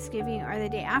 on Thanksgiving or the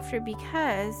day after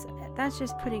because that's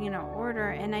just putting in an order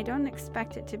and I don't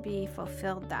expect it to be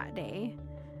fulfilled that day.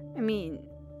 I mean,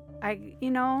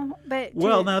 but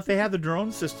Well, now if they had the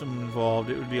drone system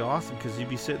involved, it would be awesome because you'd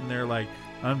be sitting there like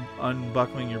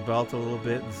unbuckling your belt a little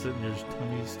bit and sitting your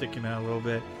tummy sticking out a little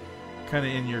bit, kind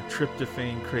of in your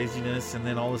tryptophan craziness, and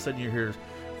then all of a sudden you hear,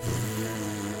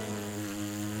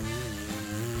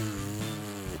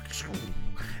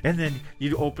 and then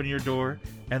you'd open your door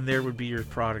and there would be your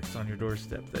products on your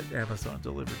doorstep that Amazon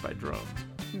delivered by drone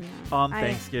on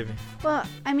Thanksgiving. Well,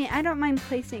 I mean, I don't mind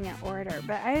placing an order,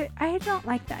 but I don't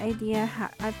like the idea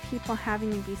of people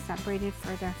having to be separated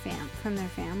from their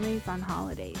families on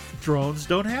holidays. Drones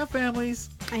don't have families.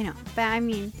 I know, but I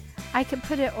mean, I could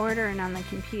put an order in on the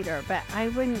computer, but I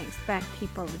wouldn't expect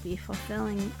people to be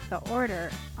fulfilling the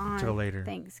order on Till later.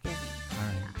 Thanksgiving. All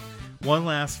right. One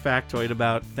last factoid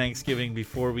about Thanksgiving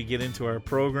before we get into our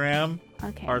program,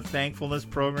 Okay. our thankfulness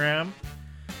program.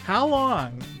 How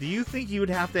long do you think you would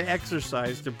have to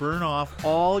exercise to burn off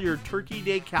all your Turkey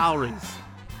Day calories?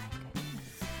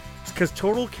 Because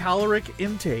total caloric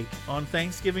intake on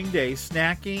Thanksgiving Day,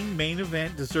 snacking, main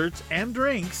event, desserts, and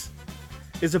drinks,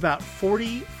 is about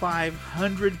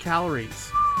 4,500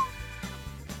 calories.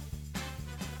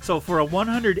 So for a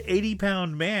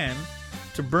 180-pound man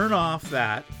to burn off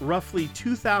that roughly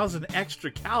 2,000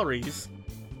 extra calories,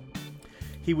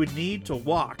 he would need to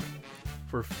walk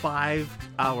for 5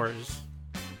 hours.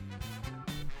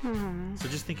 So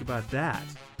just think about that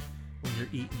when you're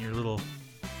eating your little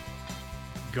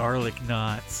garlic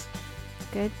knots.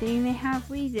 Good thing they have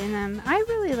wheat in them. I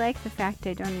really like the fact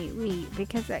I don't eat wheat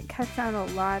because that cuts out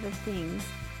a lot of things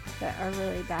that are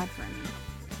really bad for me.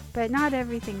 But not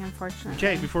everything, unfortunately.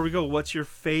 Okay, before we go, what's your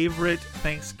favorite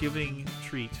Thanksgiving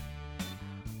treat?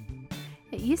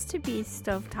 It used to be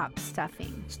stovetop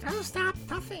stuffing. Stop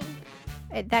stuffing.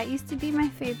 That used to be my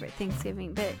favorite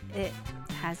Thanksgiving, but it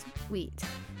has wheat.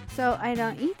 So I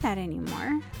don't eat that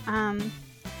anymore.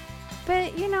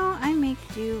 But, I make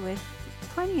do with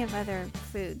plenty of other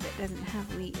food that doesn't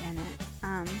have wheat in it.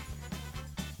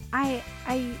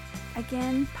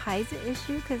 Again, pie's an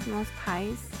issue because most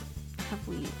pies have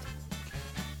wheat.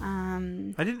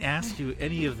 I didn't ask you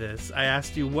any of this. I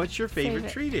asked you what your favorite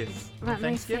treat is on What my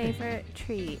Thanksgiving. favorite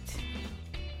treat?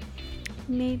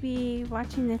 Maybe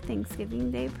watching the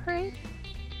Thanksgiving Day parade.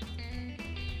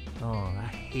 Oh, I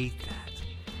hate that.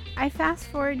 I fast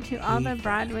forward to all the Hate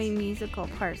Broadway that. musical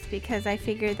parts because I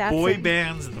figured that's Boy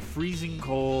bands in the freezing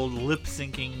cold, lip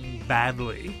syncing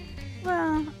badly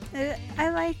Well, I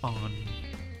like on.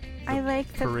 the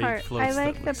parade part. floats I that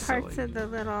like the look parts silly. of the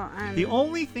little. The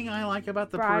only thing I like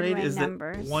about the Broadway parade is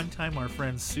numbers. that one time our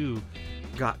friend Sue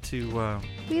got to.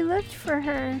 We looked for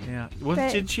her. Yeah, But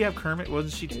didn't she have Kermit?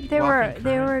 Wasn't she? There walking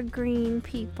were Kermit? green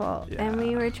people, and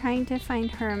we Yeah. were trying to find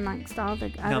her amongst all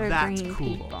the other that's green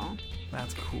cool. people.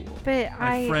 That's cool. But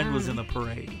My friend was in the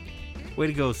parade. Way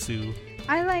to go, Sue.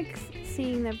 I like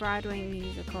seeing the Broadway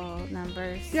musical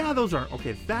numbers. Yeah, those aren't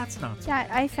okay. That's not.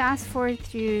 That I fast forward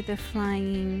through the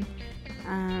flying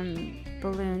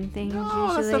balloon things No,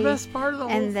 usually, that's the best part of the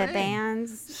whole and the thing.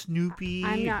 bands. Snoopy.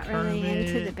 I'm not really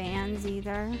into Kermit. the bands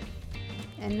either,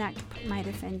 and that might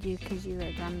offend you because you're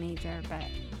a drum major, but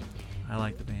I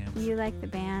like the bands. you like the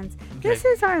bands. Okay. This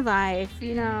is our life,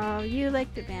 you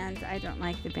like the bands. I don't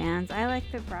like the bands. I like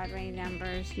the Broadway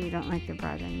numbers. You don't like the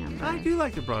Broadway numbers. I do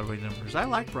like the Broadway numbers. I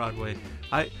like Broadway.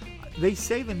 They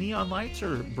say the neon lights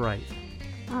are bright.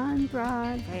 On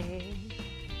Broadway.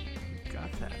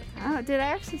 Got that. Oh, did I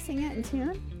actually sing it in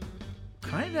tune?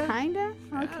 Kinda. Kinda?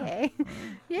 Yeah. Okay.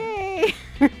 Yay!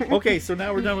 Okay, so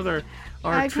now we're done with our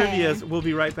Okay. trivia. We'll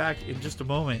be right back in just a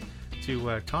moment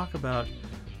to talk about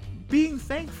being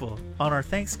thankful on our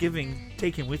Thanksgiving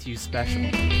Take Him With You special.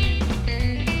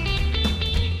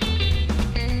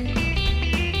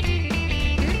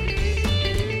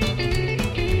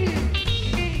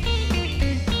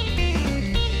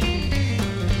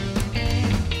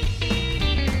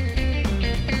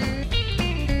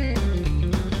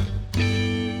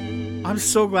 I'm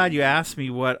so glad you asked me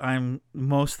what I'm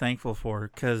most thankful for,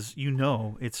 because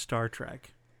it's Star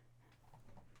Trek.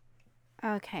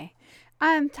 Okay.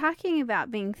 Talking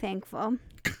about being thankful.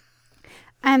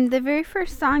 The very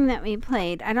first song that we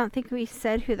played, I don't think we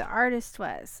said who the artist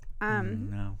was.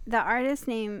 No. The artist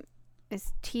name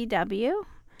is TW,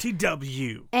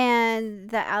 TW. and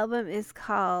the album is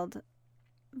called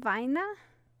Vina?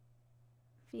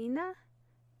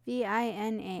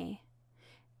 V-I-N-A.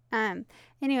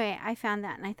 Anyway, I found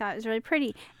that and I thought it was really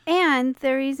pretty. And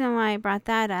the reason why I brought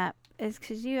that up is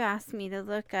because you asked me to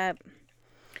look up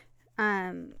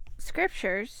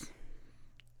scriptures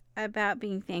about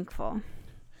being thankful.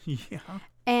 Yeah.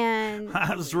 And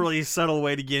That was really a subtle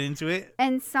way to get into it.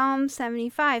 and Psalm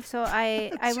 75. So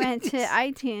I went to Jeez.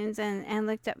 iTunes and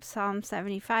looked up Psalm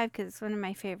 75 because it's one of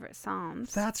my favorite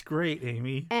psalms. That's great,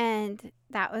 Amy. And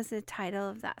that was the title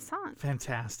of that song.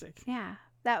 Fantastic. Yeah,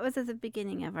 that was at the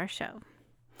beginning of our show.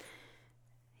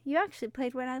 You actually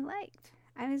played what I liked.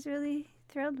 I was really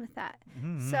thrilled with that.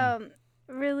 Mhm. So,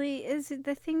 really, is it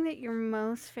the thing that you're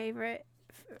most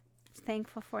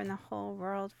thankful for in the whole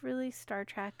world really Star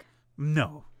Trek?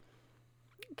 No.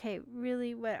 Okay,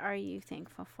 really, what are you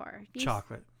thankful for?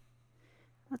 Chocolate.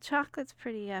 Well, chocolate's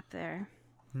pretty up there.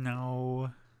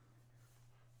 No.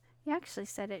 You actually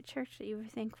said at church that you were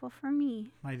thankful for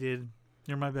me. I did.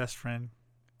 You're my best friend.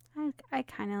 I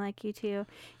kind of like you too.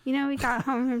 We got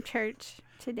home from church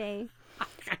today. I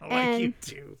like And- you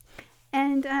too.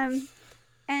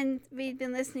 And we'd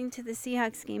been listening to the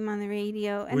Seahawks game on the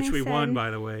radio. And Which I we won, said- by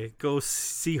the way. Go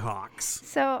Seahawks.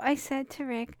 So I said to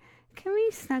Rick, can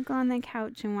we snuggle on the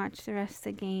couch and watch the rest of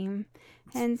the game?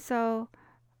 And so,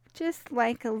 just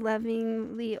like a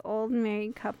lovingly old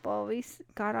married couple, we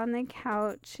got on the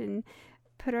couch and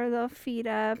put our little feet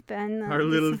up. And Our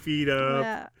little feet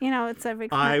up. it's a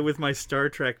I with my Star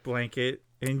Trek blanket,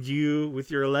 and you with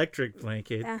your electric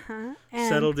blanket, Uh-huh.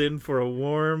 settled in for a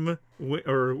warm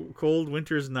or cold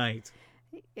winter's night.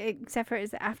 Except for it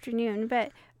was the afternoon.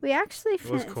 But we actually It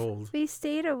was cold. We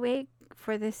stayed awake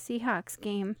for the Seahawks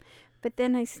game, but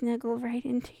then I snuggled right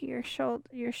into your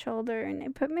shoulder, and I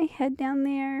put my head down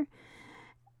there,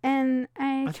 and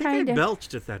I I think tried I to.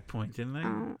 belched at that point, didn't I?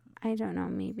 Oh, I don't know,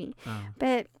 maybe, Oh.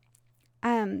 but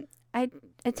I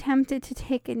attempted to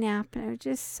take a nap, and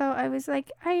I was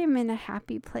like, I am in a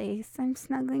happy place. I'm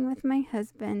snuggling with my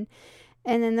husband,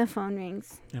 and then the phone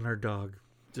rings. And our dog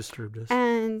disturbed us.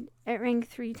 And it rang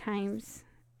 3 times.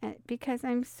 because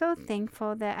I'm so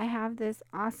thankful that I have this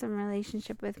awesome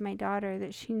relationship with my daughter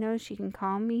that she knows she can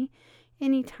call me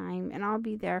anytime and I'll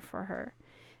be there for her.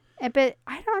 But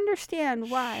I don't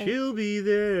understand why. She'll be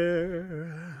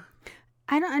there.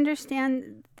 I don't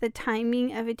understand the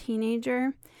timing of a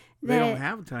teenager. They don't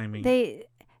have timing. They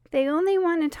only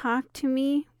want to talk to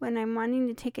me when I'm wanting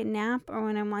to take a nap or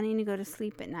when I'm wanting to go to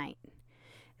sleep at night.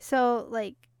 So,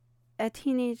 like, a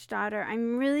teenage daughter,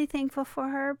 I'm really thankful for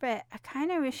her, but I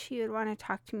kind of wish she would want to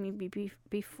talk to me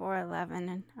before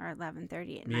 11 or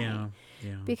 11:30 at night.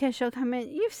 Yeah. Because she'll come in.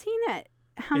 You've seen it.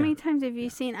 How many times have you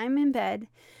seen? I'm in bed.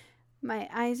 My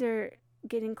eyes are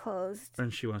getting closed.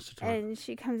 And she wants to talk. And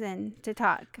she comes in to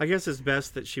talk. I guess it's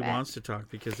best that she wants to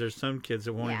talk because there's some kids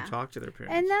that won't even talk to their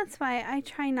parents. And that's why I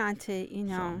try not to,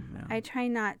 I try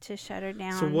not to shut her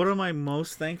down. So what am I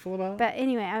most thankful about? But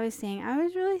anyway, I was saying I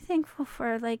was really thankful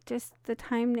for like just the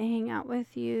time to hang out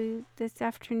with you this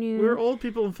afternoon. We were old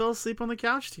people and fell asleep on the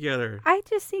couch together. I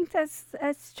just think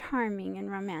that's charming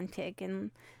and romantic and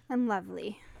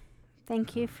lovely.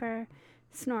 Thank you for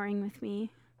snoring with me.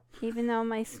 Even though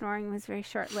my snoring was very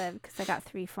short-lived because I got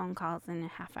 3 phone calls in a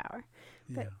half hour.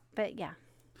 But yeah.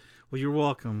 Well, you're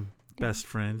welcome, best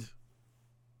friend.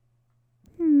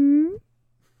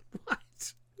 What?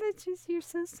 That's just, you're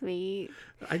so sweet.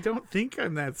 I don't think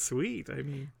I'm that sweet. I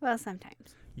mean... Well,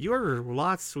 sometimes. You're a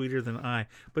lot sweeter than I.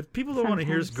 But people don't want to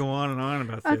hear us go on and on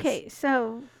about this. Okay,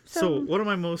 so what am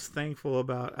I most thankful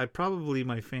about? Probably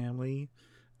my family.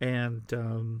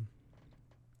 And...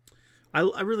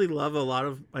 I really love a lot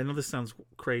of, I know this sounds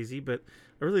crazy, but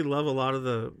I really love a lot of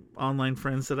the online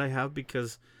friends that I have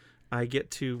because I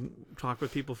get to talk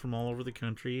with people from all over the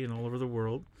country and all over the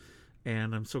world.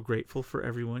 And I'm so grateful for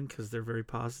everyone because they're very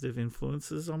positive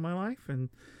influences on my life. And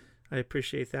I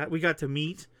appreciate that. We got to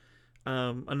meet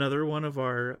another one of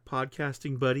our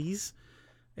podcasting buddies.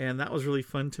 And that was really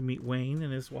fun to meet Wayne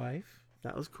and his wife.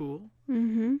 That was cool.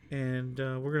 Mm-hmm. And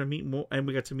we're going to meet more. And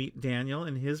we got to meet Daniel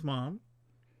and his mom.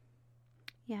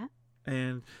 Yeah.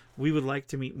 And we would like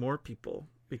to meet more people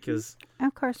because...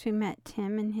 Of course, we met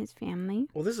Tim and his family.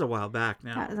 Well, this is a while back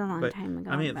now. That was a long time ago.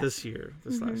 I mean, this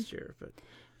last year. But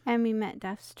and we met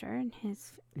Duffster and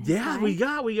his yeah, wife. we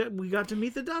got to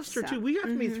meet the Duffster, too. We got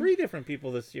to meet 3 different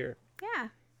people this year. Yeah.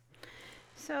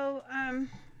 So,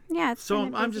 yeah. It's so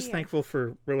been a I'm busy just year. thankful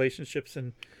for relationships,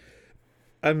 and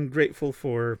I'm grateful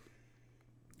for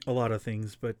a lot of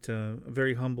things, but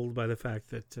very humbled by the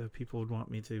fact that people would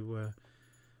want me to...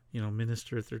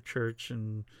 minister at their church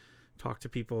and talk to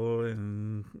people,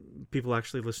 and people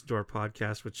actually listen to our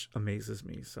podcast, which amazes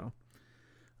me. So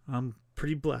I'm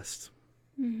pretty blessed.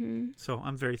 Mm-hmm. So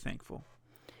I'm very thankful.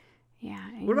 Yeah.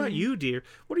 What about you, dear?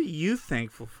 What are you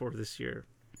thankful for this year?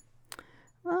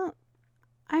 Well,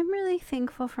 I'm really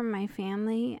thankful for my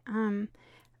family. And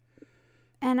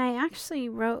I actually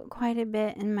wrote quite a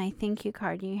bit in my thank you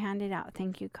card. You handed out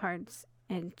thank you cards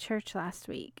in church last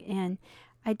week, and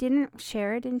I didn't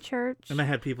share it in church. And I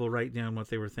had people write down what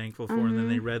they were thankful for, and then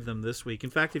they read them this week. In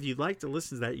fact, if you'd like to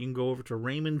listen to that, you can go over to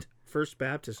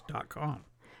RaymondFirstBaptist.com.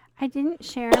 I didn't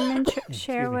share them in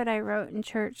share what I wrote in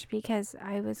church because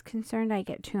I was concerned I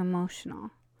get too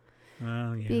emotional.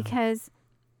 Oh, yeah. Because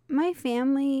my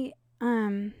family,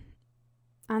 on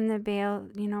the Bail,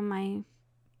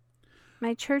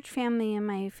 my church family and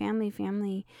my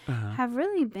family have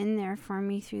really been there for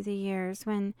me through the years.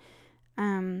 When,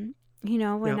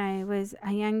 when I was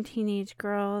a young teenage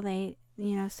girl, they,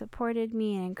 supported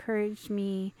me and encouraged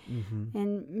me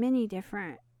in many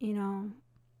different,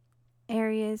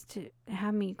 areas to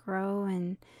have me grow,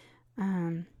 and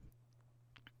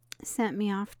sent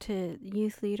me off to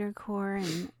Youth Leader Corps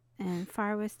and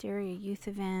Far West area youth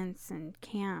events and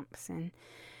camps. And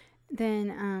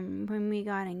then when we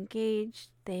got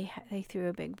engaged, they threw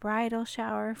a big bridal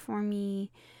shower for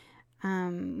me.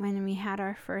 When we had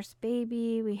our first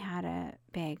baby, we had a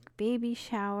big baby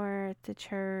shower at the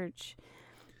church.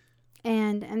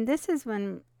 And this is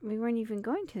when we weren't even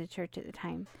going to the church at the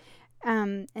time.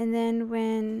 And then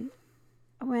when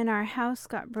our house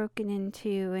got broken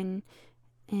into and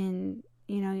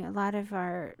a lot of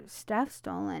our stuff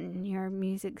stolen, your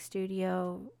music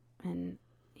studio and,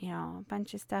 a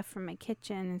bunch of stuff from my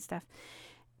kitchen and stuff,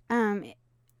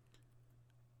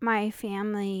 my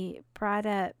family brought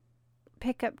up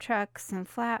pickup trucks and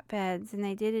flatbeds, and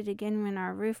they did it again when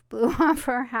our roof blew off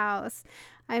our house.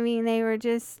 I mean, they were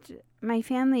just, my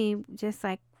family just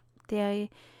like,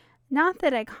 not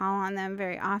that I call on them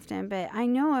very often, but I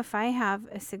know if I have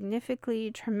a significantly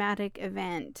traumatic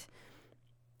event,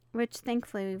 which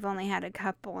thankfully we've only had a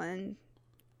couple in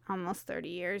almost 30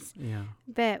 years. Yeah.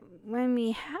 But when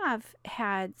we have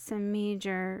had some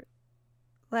major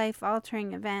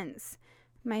life-altering events,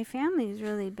 my family's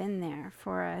really been there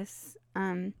for us.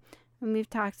 And we've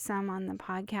talked some on the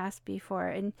podcast before,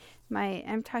 and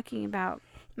I'm talking about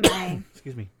my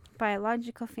Excuse me.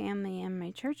 biological family and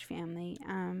my church family.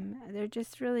 They're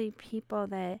just really people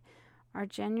that are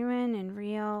genuine and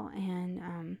real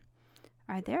and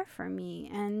are there for me.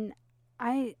 And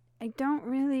I don't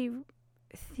really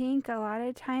think a lot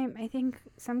of time, I think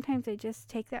sometimes I just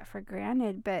take that for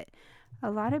granted, but a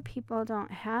lot of people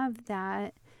don't have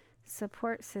that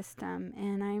support system,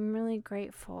 and I'm really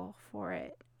grateful for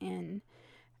it. And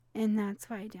that's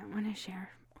why I didn't want to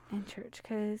share in church,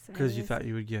 because you thought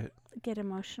you would get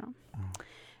emotional. Oh.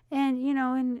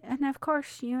 And and of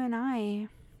course you and I,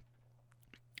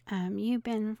 you've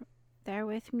been there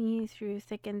with me through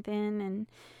thick and thin,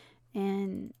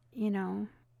 and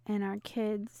and our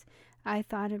kids. I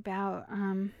thought about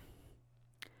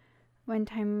one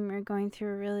time we were going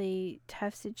through a really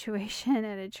tough situation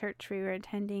at a church we were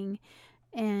attending,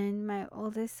 and my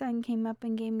oldest son came up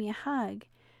and gave me a hug.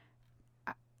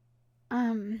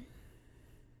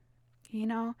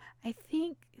 I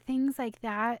think things like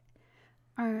that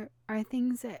are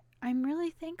things that I'm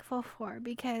really thankful for,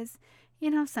 because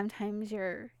sometimes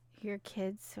your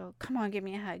kids will come on, give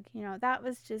me a hug. That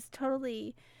was just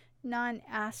totally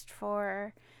non-asked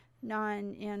for, no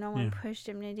one pushed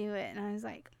him to do it, and I was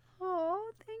like,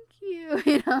 oh, thank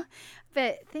you.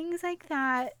 But things like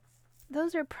that,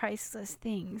 those are priceless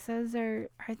things. Those are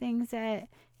things that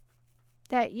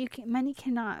money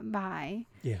cannot buy.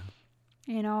 Yeah.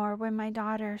 Or when my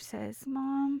daughter says,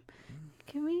 Mom,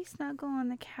 can we snuggle on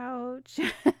the couch?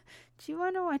 Do you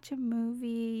want to watch a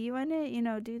movie? You want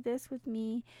to, do this with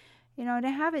me? To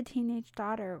have a teenage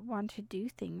daughter want to do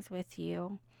things with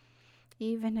you,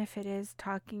 even if it is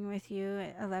talking with you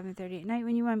at 11:30 at night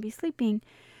when you want to be sleeping.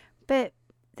 But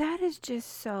that is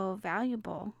just so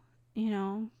valuable.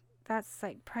 That's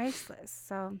like priceless.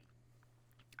 So,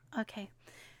 okay.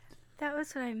 That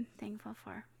was what I'm thankful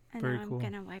for. And Very now cool. I'm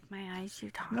going to wipe my eyes.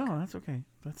 You talk. No, that's okay.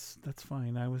 That's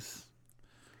fine. I was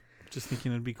just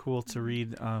thinking it'd be cool to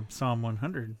read Psalm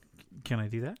 100. Can I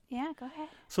do that? Yeah, go ahead.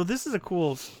 So this is a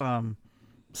cool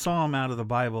psalm out of the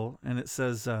Bible, and it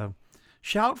says,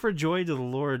 shout for joy to the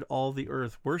Lord, all the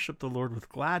earth. Worship the Lord with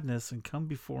gladness and come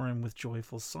before him with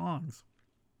joyful songs.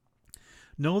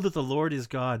 Know that the Lord is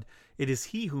God. It is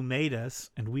he who made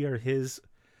us, and we are his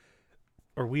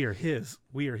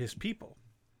people,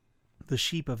 the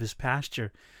sheep of his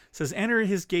pasture. It says, enter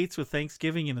his gates with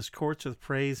thanksgiving and his courts with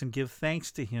praise, and give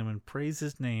thanks to him and praise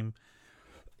his name.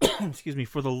 Excuse me.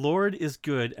 For the Lord is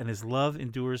good, and his love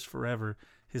endures forever.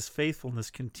 His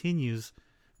faithfulness continues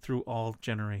through all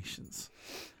generations.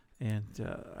 And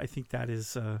I think that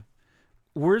is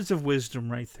words of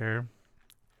wisdom right there.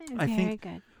 Very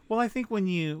good. Well, I think when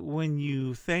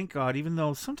you thank God, even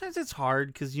though sometimes it's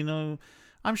hard, because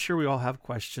I'm sure we all have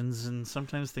questions, and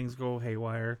sometimes things go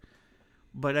haywire.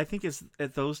 But I think it's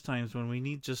at those times when we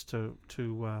need just to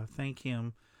thank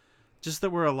him, just that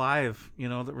we're alive,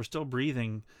 that we're still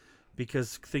breathing,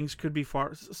 because things could be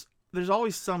far. There's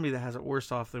always somebody that has it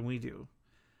worse off than we do.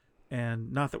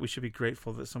 And not that we should be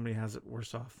grateful that somebody has it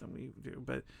worse off than we do,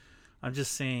 but I'm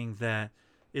just saying that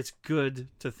it's good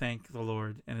to thank the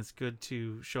Lord, and it's good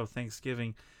to show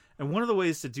thanksgiving. And one of the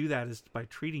ways to do that is by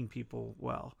treating people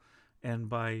well, and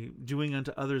by doing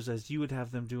unto others as you would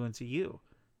have them do unto you.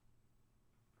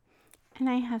 And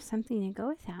I have something to go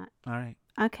with that. All right.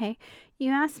 Okay.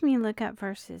 You asked me to look up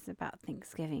verses about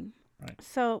Thanksgiving. Right.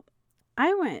 So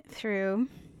I went through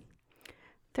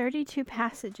 32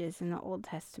 passages in the Old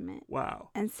Testament. Wow.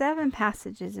 And 7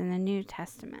 passages in the New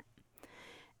Testament.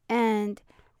 And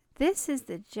this is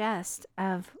the gist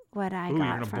of what I got you're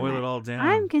going to from boil it. it all down.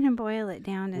 I'm going to boil it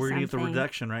down to We're going to something. get the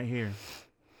reduction right here.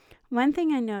 One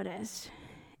thing I noticed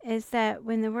is that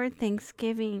when the word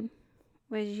Thanksgiving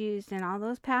was used in all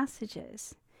those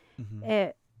passages, Mm-hmm.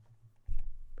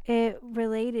 it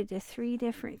related to 3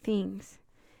 different things.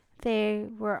 They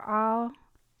were all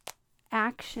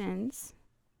actions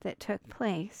that took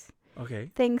place.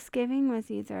 Okay. Thanksgiving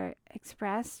was either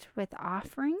expressed with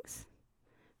offerings,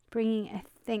 bringing a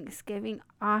Thanksgiving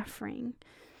offering,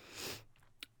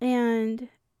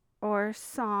 or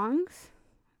songs.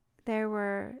 There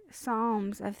were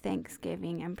psalms of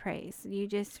thanksgiving and praise. You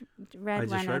just read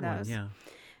one of those. Yeah.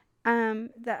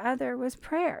 The other was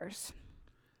prayers.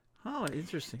 Oh,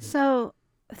 interesting. So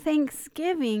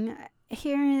Thanksgiving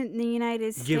here in the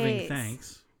United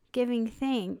States, giving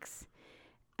thanks,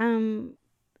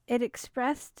 it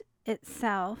expressed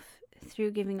itself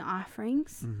through giving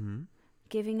offerings, Mm-hmm.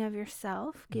 giving of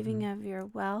yourself, giving of your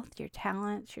wealth, your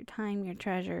talents, your time, your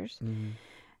treasures. Mm-hmm.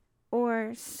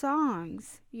 or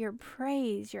songs, your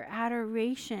praise, your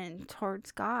adoration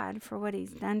towards God for what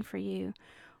he's done for you,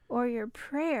 or your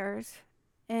prayers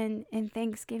and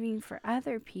thanksgiving for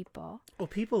other people. Well,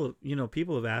 people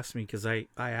have asked me, because I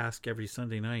ask every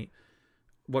Sunday night,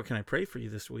 what can I pray for you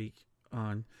this week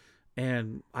on?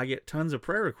 And I get tons of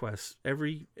prayer requests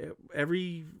every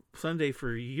Sunday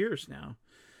for years now.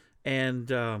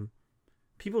 And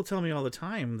people tell me all the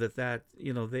time that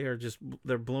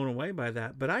they're blown away by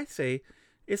that. But I say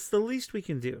it's the least we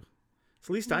can do. It's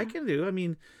the least I can do. I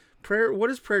mean, prayer, what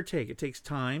does prayer take? It takes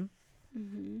time.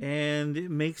 Mm-hmm. And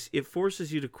it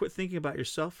forces you to quit thinking about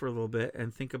yourself for a little bit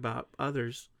and think about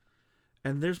others.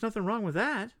 And there's nothing wrong with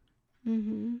that.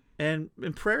 Mm-hmm.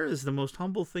 And prayer is the most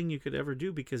humble thing you could ever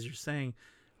do, because you're saying,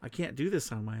 I can't do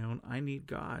this on my own. I need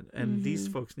God. And these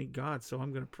folks need God, so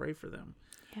I'm going to pray for them.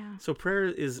 Yeah. So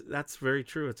prayer that's very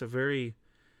true. It's a very,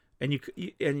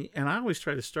 and I always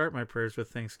try to start my prayers with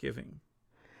thanksgiving.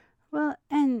 Well,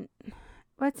 and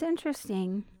what's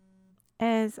interesting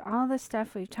is all the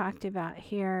stuff we've talked about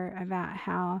here about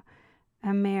how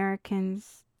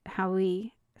Americans, how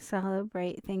we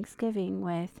celebrate Thanksgiving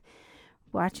with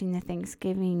watching the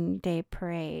Thanksgiving Day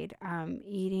parade,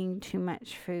 eating too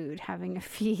much food, having a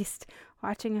feast,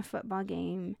 watching a football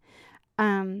game.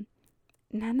 None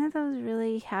of those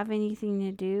really have anything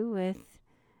to do with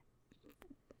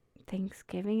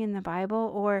Thanksgiving in the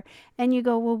Bible. And you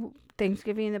go, well,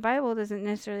 Thanksgiving in the Bible doesn't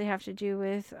necessarily have to do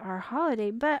with our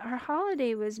holiday, but our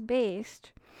holiday was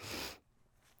based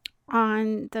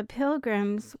on the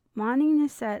Pilgrims wanting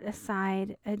to set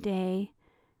aside a day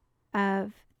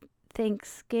of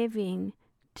Thanksgiving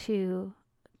to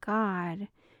God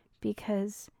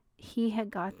because he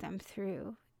had got them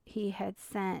through. He had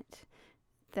sent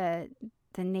the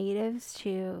natives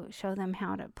to show them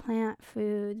how to plant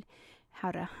food,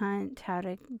 how to hunt, how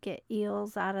to get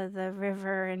eels out of the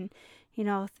river, and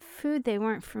food they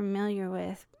weren't familiar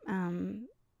with,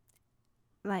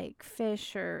 like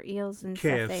fish or eels and KFC,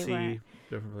 stuff. They weren't.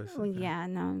 Different places. Well, yeah,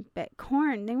 no, but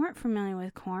corn, they weren't familiar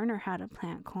with corn or how to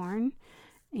plant corn.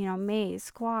 Maize,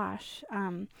 squash.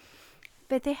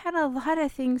 But they had a lot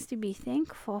of things to be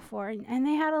thankful for, and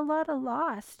they had a lot of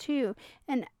loss too.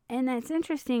 And it's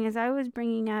interesting, as I was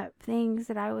bringing up things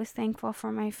that I was thankful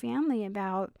for my family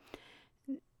about,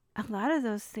 a lot of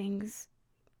those things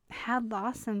had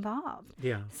loss involved.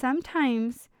 Yeah.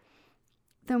 Sometimes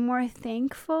the more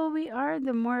thankful we are,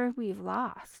 the more we've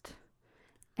lost.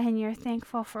 And you're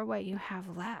thankful for what you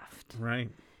have left. Right.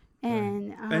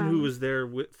 And who was there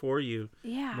for you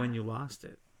when you lost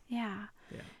it. Yeah.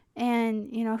 Yeah.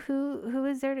 And, who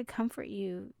is there to comfort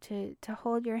you, to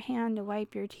hold your hand, to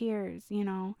wipe your tears,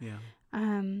 Yeah.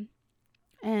 And,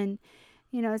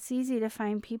 it's easy to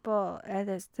find people at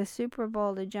the Super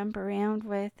Bowl to jump around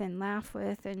with and laugh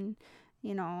with and,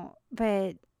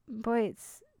 but boy,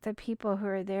 it's the people who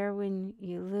are there when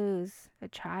you lose a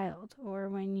child, or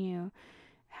when you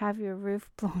have your roof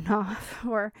blown off,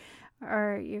 or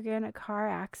you're in a car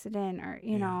accident, or,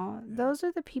 those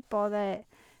are the people that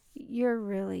you're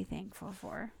really thankful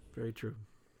for. Very true.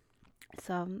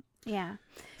 So, yeah.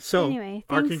 So, anyway,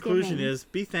 our conclusion is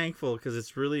be thankful, because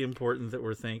it's really important that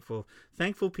we're thankful.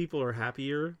 Thankful people are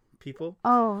happier people.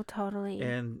 Oh, totally.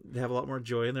 And they have a lot more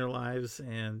joy in their lives.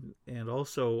 And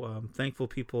also, thankful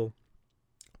people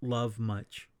love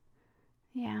much.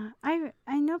 Yeah. I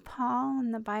know Paul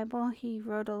in the Bible, he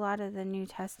wrote a lot of the New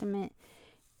Testament.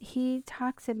 He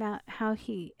talks about how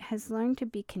he has learned to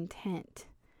be content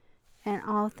in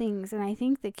all things. And I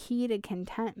think the key to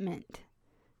contentment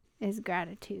is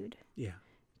gratitude. Yeah.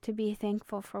 To be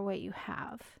thankful for what you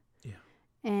have. Yeah.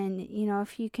 And,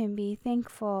 if you can be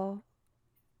thankful,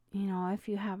 if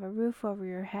you have a roof over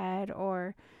your head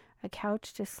or a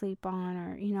couch to sleep on,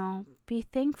 or, be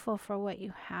thankful for what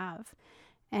you have.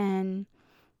 And,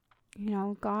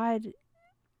 God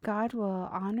will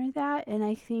honor that. And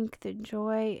I think the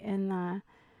joy and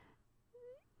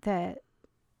the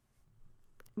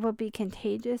will be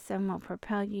contagious and will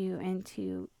propel you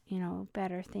into,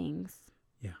 better things.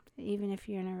 Yeah. Even if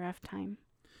you're in a rough time.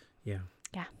 Yeah.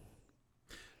 Yeah.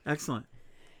 Excellent.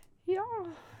 Yeah.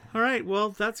 All right.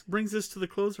 Well, that brings us to the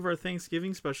close of our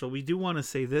Thanksgiving special. We do want to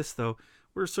say this, though.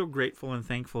 We're so grateful and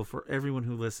thankful for everyone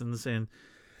who listens. And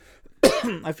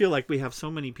I feel like we have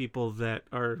so many people that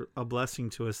are a blessing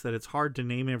to us that it's hard to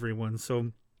name everyone.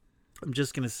 So I'm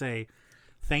just going to say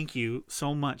thank you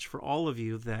so much for all of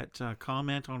you that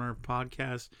comment on our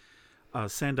podcast,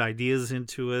 send ideas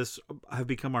into us, have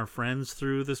become our friends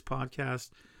through this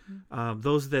podcast.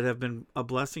 Those that have been a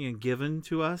blessing and given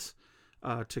to us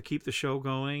to keep the show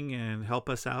going and help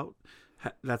us out.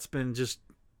 That's been just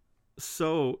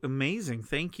so amazing.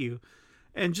 Thank you.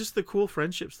 and just the cool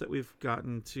friendships that we've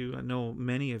gotten to know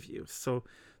many of you. So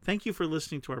thank you for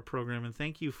listening to our program, and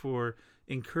thank you for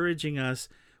encouraging us.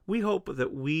 We hope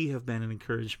that we have been an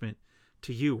encouragement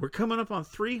to you. We're coming up on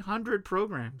 300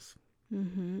 programs.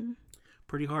 Mm-hmm.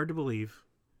 Pretty hard to believe.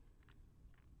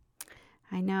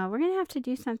 I know. We're going to have to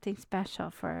do something special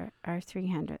for our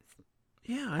 300th.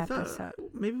 Yeah, I thought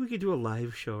maybe we could do a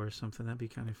live show or something. That'd be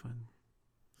kind of fun.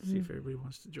 See if everybody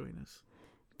wants to join us.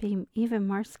 Be even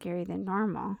more scary than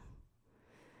normal.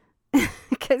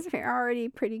 Because we're already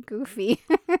pretty goofy.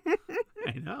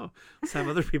 I know. Let's have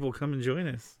other people come and join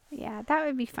us. Yeah, that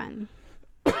would be fun.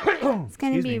 It's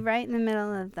going to be me. right in the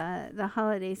middle of the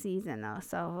holiday season, though,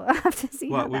 so we'll have to see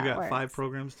how that we got works. 5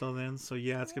 programs till then, so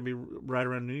yeah, it's going to be right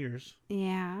around New Year's.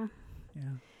 Yeah.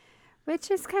 Yeah. Which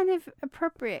is kind of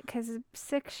appropriate, because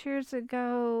 6 years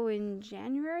ago in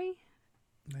January,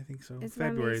 I think so. is when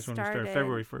February we is when we started.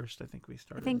 February 1st, I think we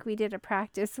started. I think we did a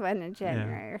practice one in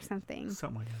January or something.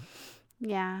 Something like that.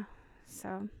 Yeah.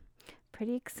 So,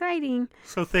 pretty exciting.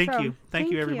 So thank you. Thank you,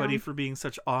 thank everybody, you. for being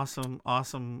such awesome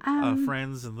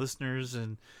friends and listeners.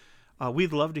 And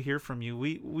we'd love to hear from you.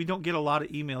 We don't get a lot of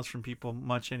emails from people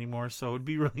much anymore, so it would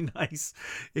be really nice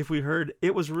if we heard.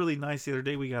 It was really nice the other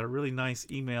day. We got a really nice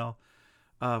email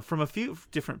from a few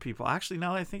different people. Actually,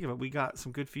 now that I think of it, we got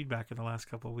some good feedback in the last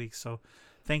couple of weeks. So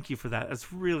thank you for that.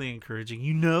 It's really encouraging.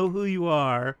 You know who you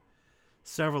are.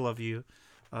 Several of you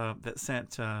that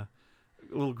sent a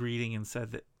little greeting and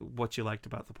said that what you liked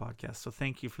about the podcast. So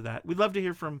thank you for that. We'd love to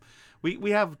hear from.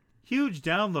 We have huge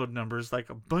download numbers, like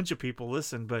a bunch of people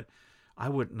listen, but I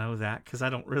wouldn't know that because I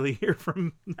don't really hear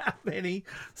from that many.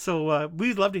 So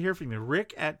we'd love to hear from you.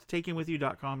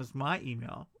 Rick@takingwithyou.com is my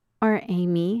email. Or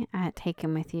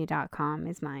Amy@takingwithyou.com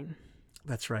is mine.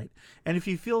 That's right. And if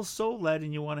you feel so led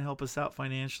and you want to help us out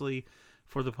financially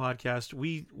for the podcast,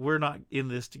 we're not in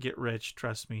this to get rich,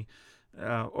 trust me.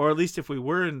 Or at least if we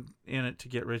were in it to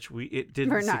get rich, it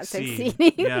didn't We're not succeed.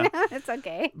 succeeding. Yeah. No, it's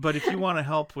okay. But if you want to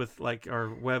help with like our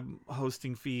web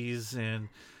hosting fees and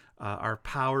our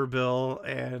power bill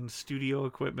and studio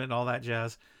equipment and all that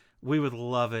jazz, we would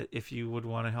love it if you would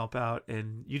want to help out.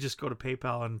 And you just go to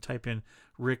PayPal and type in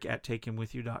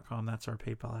Rick@takingwithyou.com. That's our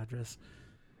PayPal address.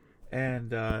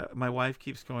 And my wife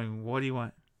keeps going, what do you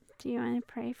want? Do you want to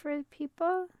pray for the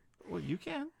people? Well, you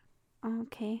can.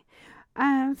 Okay.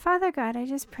 Father God, I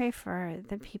just pray for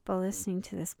the people listening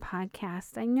to this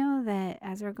podcast. I know that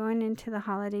as we're going into the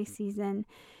holiday season,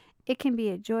 it can be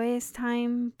a joyous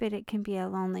time, but it can be a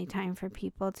lonely time for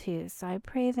people too. So I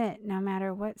pray that no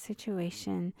matter what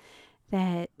situation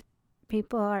that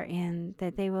people are in,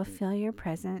 that they will feel your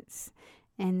presence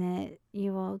and that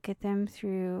you will get them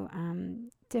through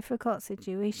difficult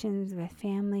situations with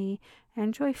family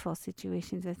and joyful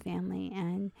situations with family.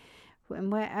 And in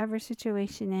whatever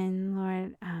situation in,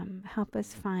 Lord, help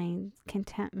us find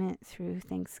contentment through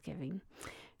Thanksgiving.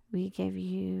 We give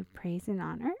you praise and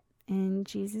honor in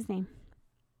Jesus' name.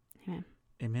 Amen.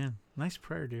 Amen. Nice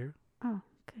prayer, dear. Oh,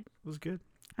 good. It was good.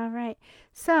 All right.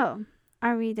 So,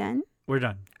 are we done? We're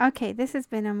done. Okay, this has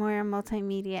been a Moira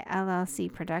Multimedia LLC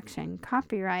production.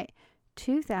 Copyright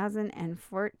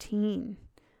 2014.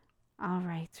 All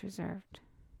rights reserved.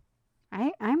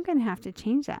 I'm going to have to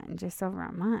change that in just over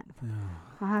a month. Yeah.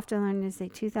 I'll have to learn to say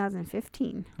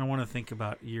 2015. I want to think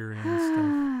about year-end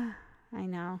stuff. I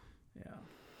know. Yeah.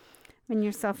 When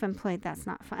you're self-employed, that's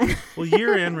not fun. Well,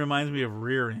 year-end reminds me of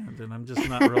rear-end, and I'm just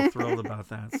not real thrilled about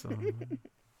that. So,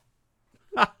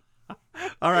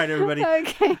 all right, everybody.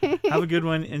 Okay. Have a good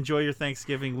one. Enjoy your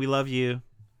Thanksgiving. We love you.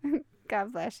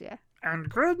 God bless you. And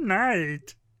good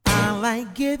night. I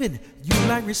like giving, you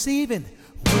like receiving.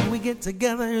 When we get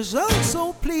together, it's oh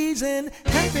so pleasing.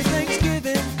 Happy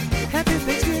Thanksgiving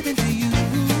to you.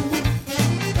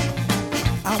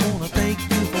 I want to thank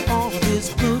you for all of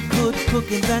this good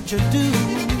cooking that you do.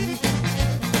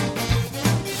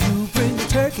 You bring the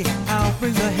turkey, I'll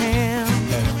bring the ham.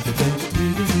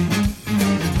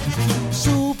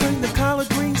 Sue bring the collard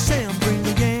green, Sam bring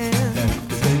the yam.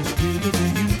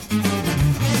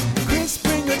 Chris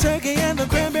bring the turkey and the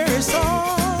cranberry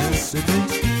sauce.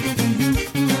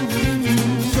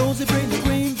 Josie bring the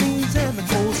green beans and the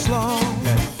coleslaw.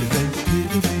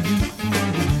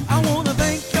 I want to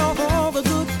thank y'all for all the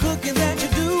good cooking that you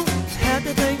do.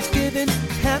 Happy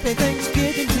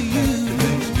Thanksgiving to you.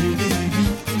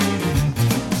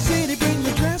 Sadie bring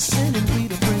the dressing and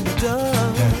Rita bring the dough.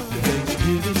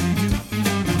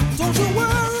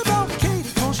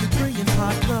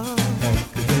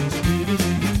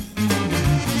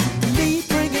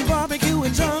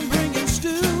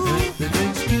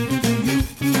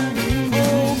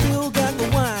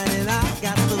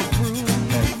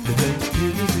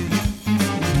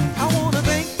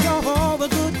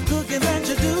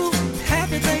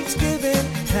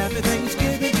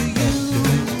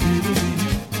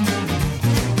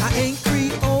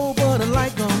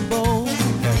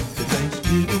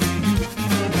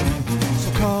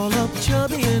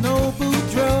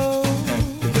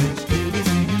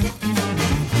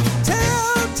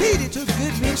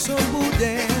 some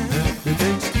boudin. Happy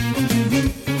Thanksgiving to you.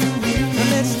 Now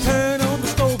let's turn on the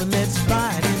stove and let's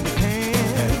fry it in the pan.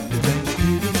 Happy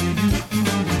Thanksgiving to you.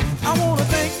 I wanna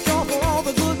thank y'all for all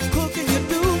the good cooking you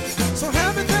do. So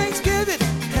happy Thanksgiving to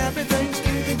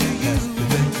you.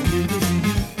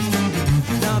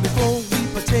 Now before we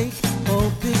partake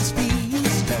of this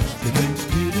feast,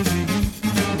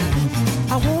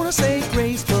 I wanna say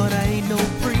grace, but I ain't no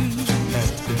priest.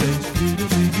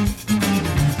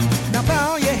 Now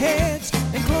bow your heads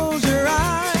and close your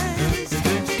eyes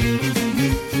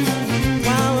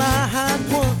while I hide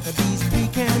one of these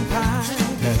pecan pies.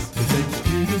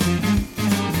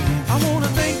 I wanna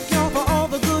thank y'all for all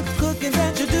the good cooking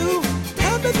that you do.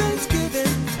 Happy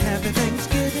Thanksgiving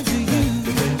to you.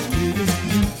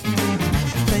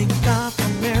 Thank God for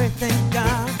Mary, thank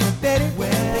God for Betty,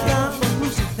 thank God for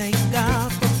Lucy, thank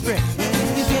God for Brett.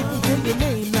 If you didn't get your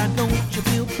name, now don't you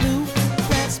feel blue?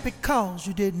 That's because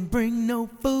you didn't bring no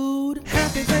food.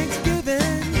 Happy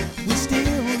Thanksgiving, we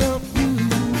still love you.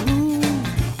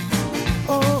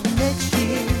 Oh, next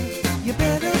year, you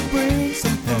better bring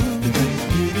some food.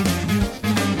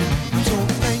 I'm so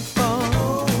thankful,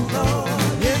 oh Lord.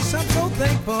 Yes, I'm so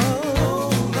thankful,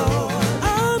 oh Lord.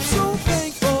 I'm so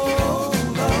thankful, oh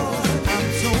Lord.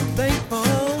 I'm so thankful,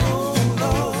 oh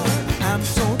Lord. I'm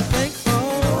so thankful,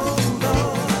 oh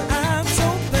Lord. I'm so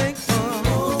thankful,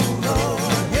 oh Lord.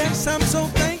 Yes, I'm so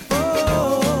thankful,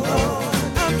 oh Lord.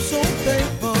 I'm so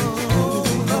thankful, oh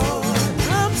Lord.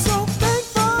 I'm so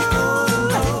thankful,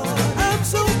 I'm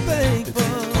so thankful,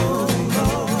 oh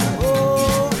Lord.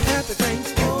 Oh, happy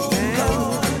Thanksgiving,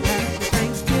 happy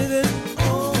Thanksgiving,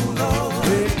 oh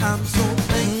Lord. I'm so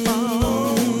thankful,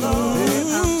 oh Lord.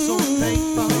 I'm so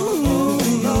thankful, oh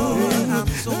Lord. I'm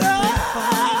so thankful,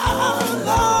 oh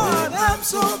Lord. I'm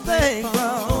so thankful,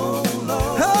 oh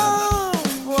Lord. Oh,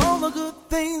 for all the good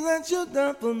things that you've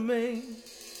done for me.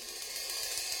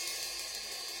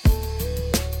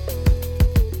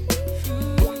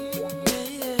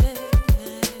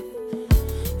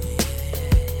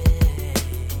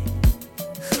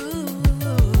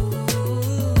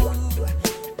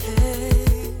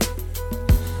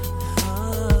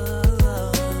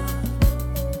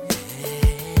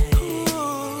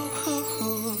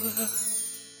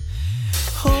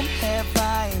 Whom have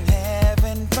I in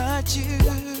heaven but you?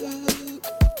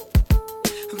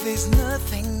 There's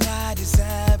nothing I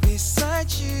desire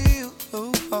beside you.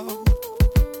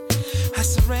 I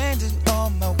surrendered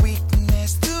all my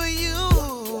weakness to you.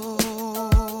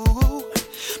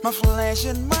 My flesh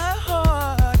and my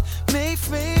heart may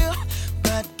fail,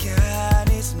 but God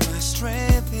is my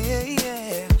strength.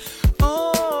 Yeah.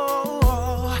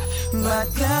 Oh, but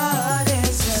God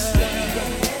is the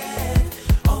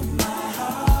strength of my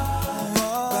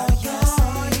heart. But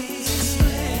God is the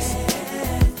strength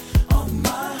of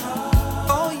my heart.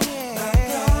 Oh yeah. But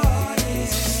God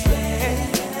is the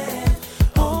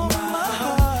strength of my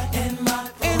heart and my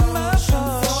portion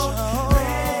forever.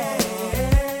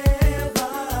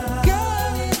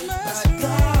 God is my strength.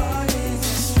 God is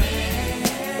the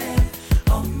strength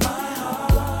of my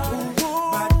heart.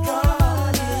 But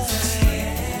God is the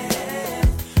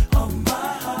strength of my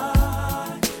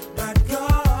heart. But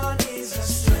God is the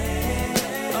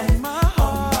strength of my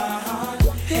heart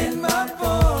and my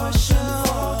portion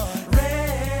forever.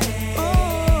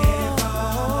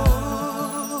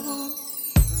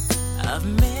 I've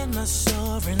made my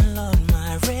sovereign Lord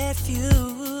my refuge.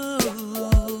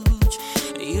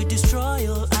 You destroy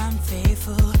all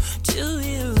unfaithful to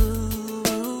you,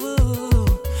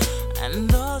 and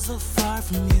those who are far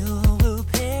from you will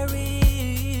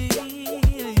perish.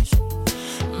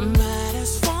 But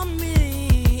as for me,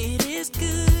 it is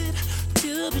good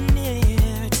to be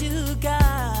near to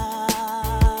God.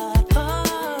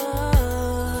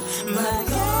 Oh, my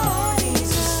God is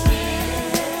the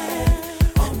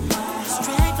strength of my heart.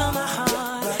 Strength of my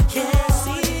heart. Yes,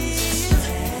 He is.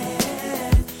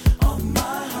 Of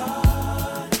my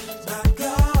heart. My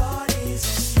God is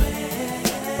the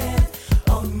strength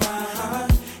of my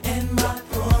heart and my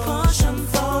portion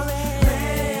forever.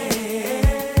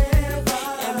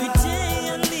 Every day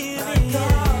I live in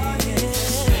God is the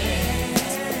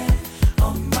strength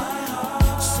of my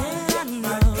heart. Say I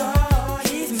know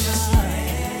He's my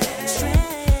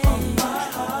strength of my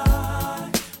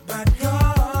heart. But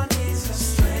God is the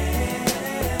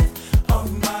strength of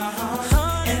my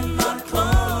heart and my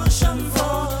portion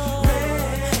forever.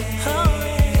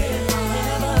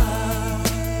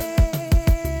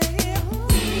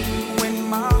 When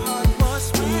my heart was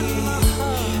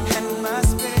weak and my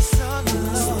spirit so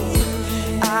low,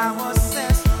 I was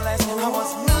senseless. I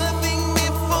was nothing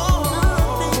before.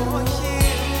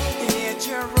 Yet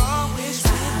you're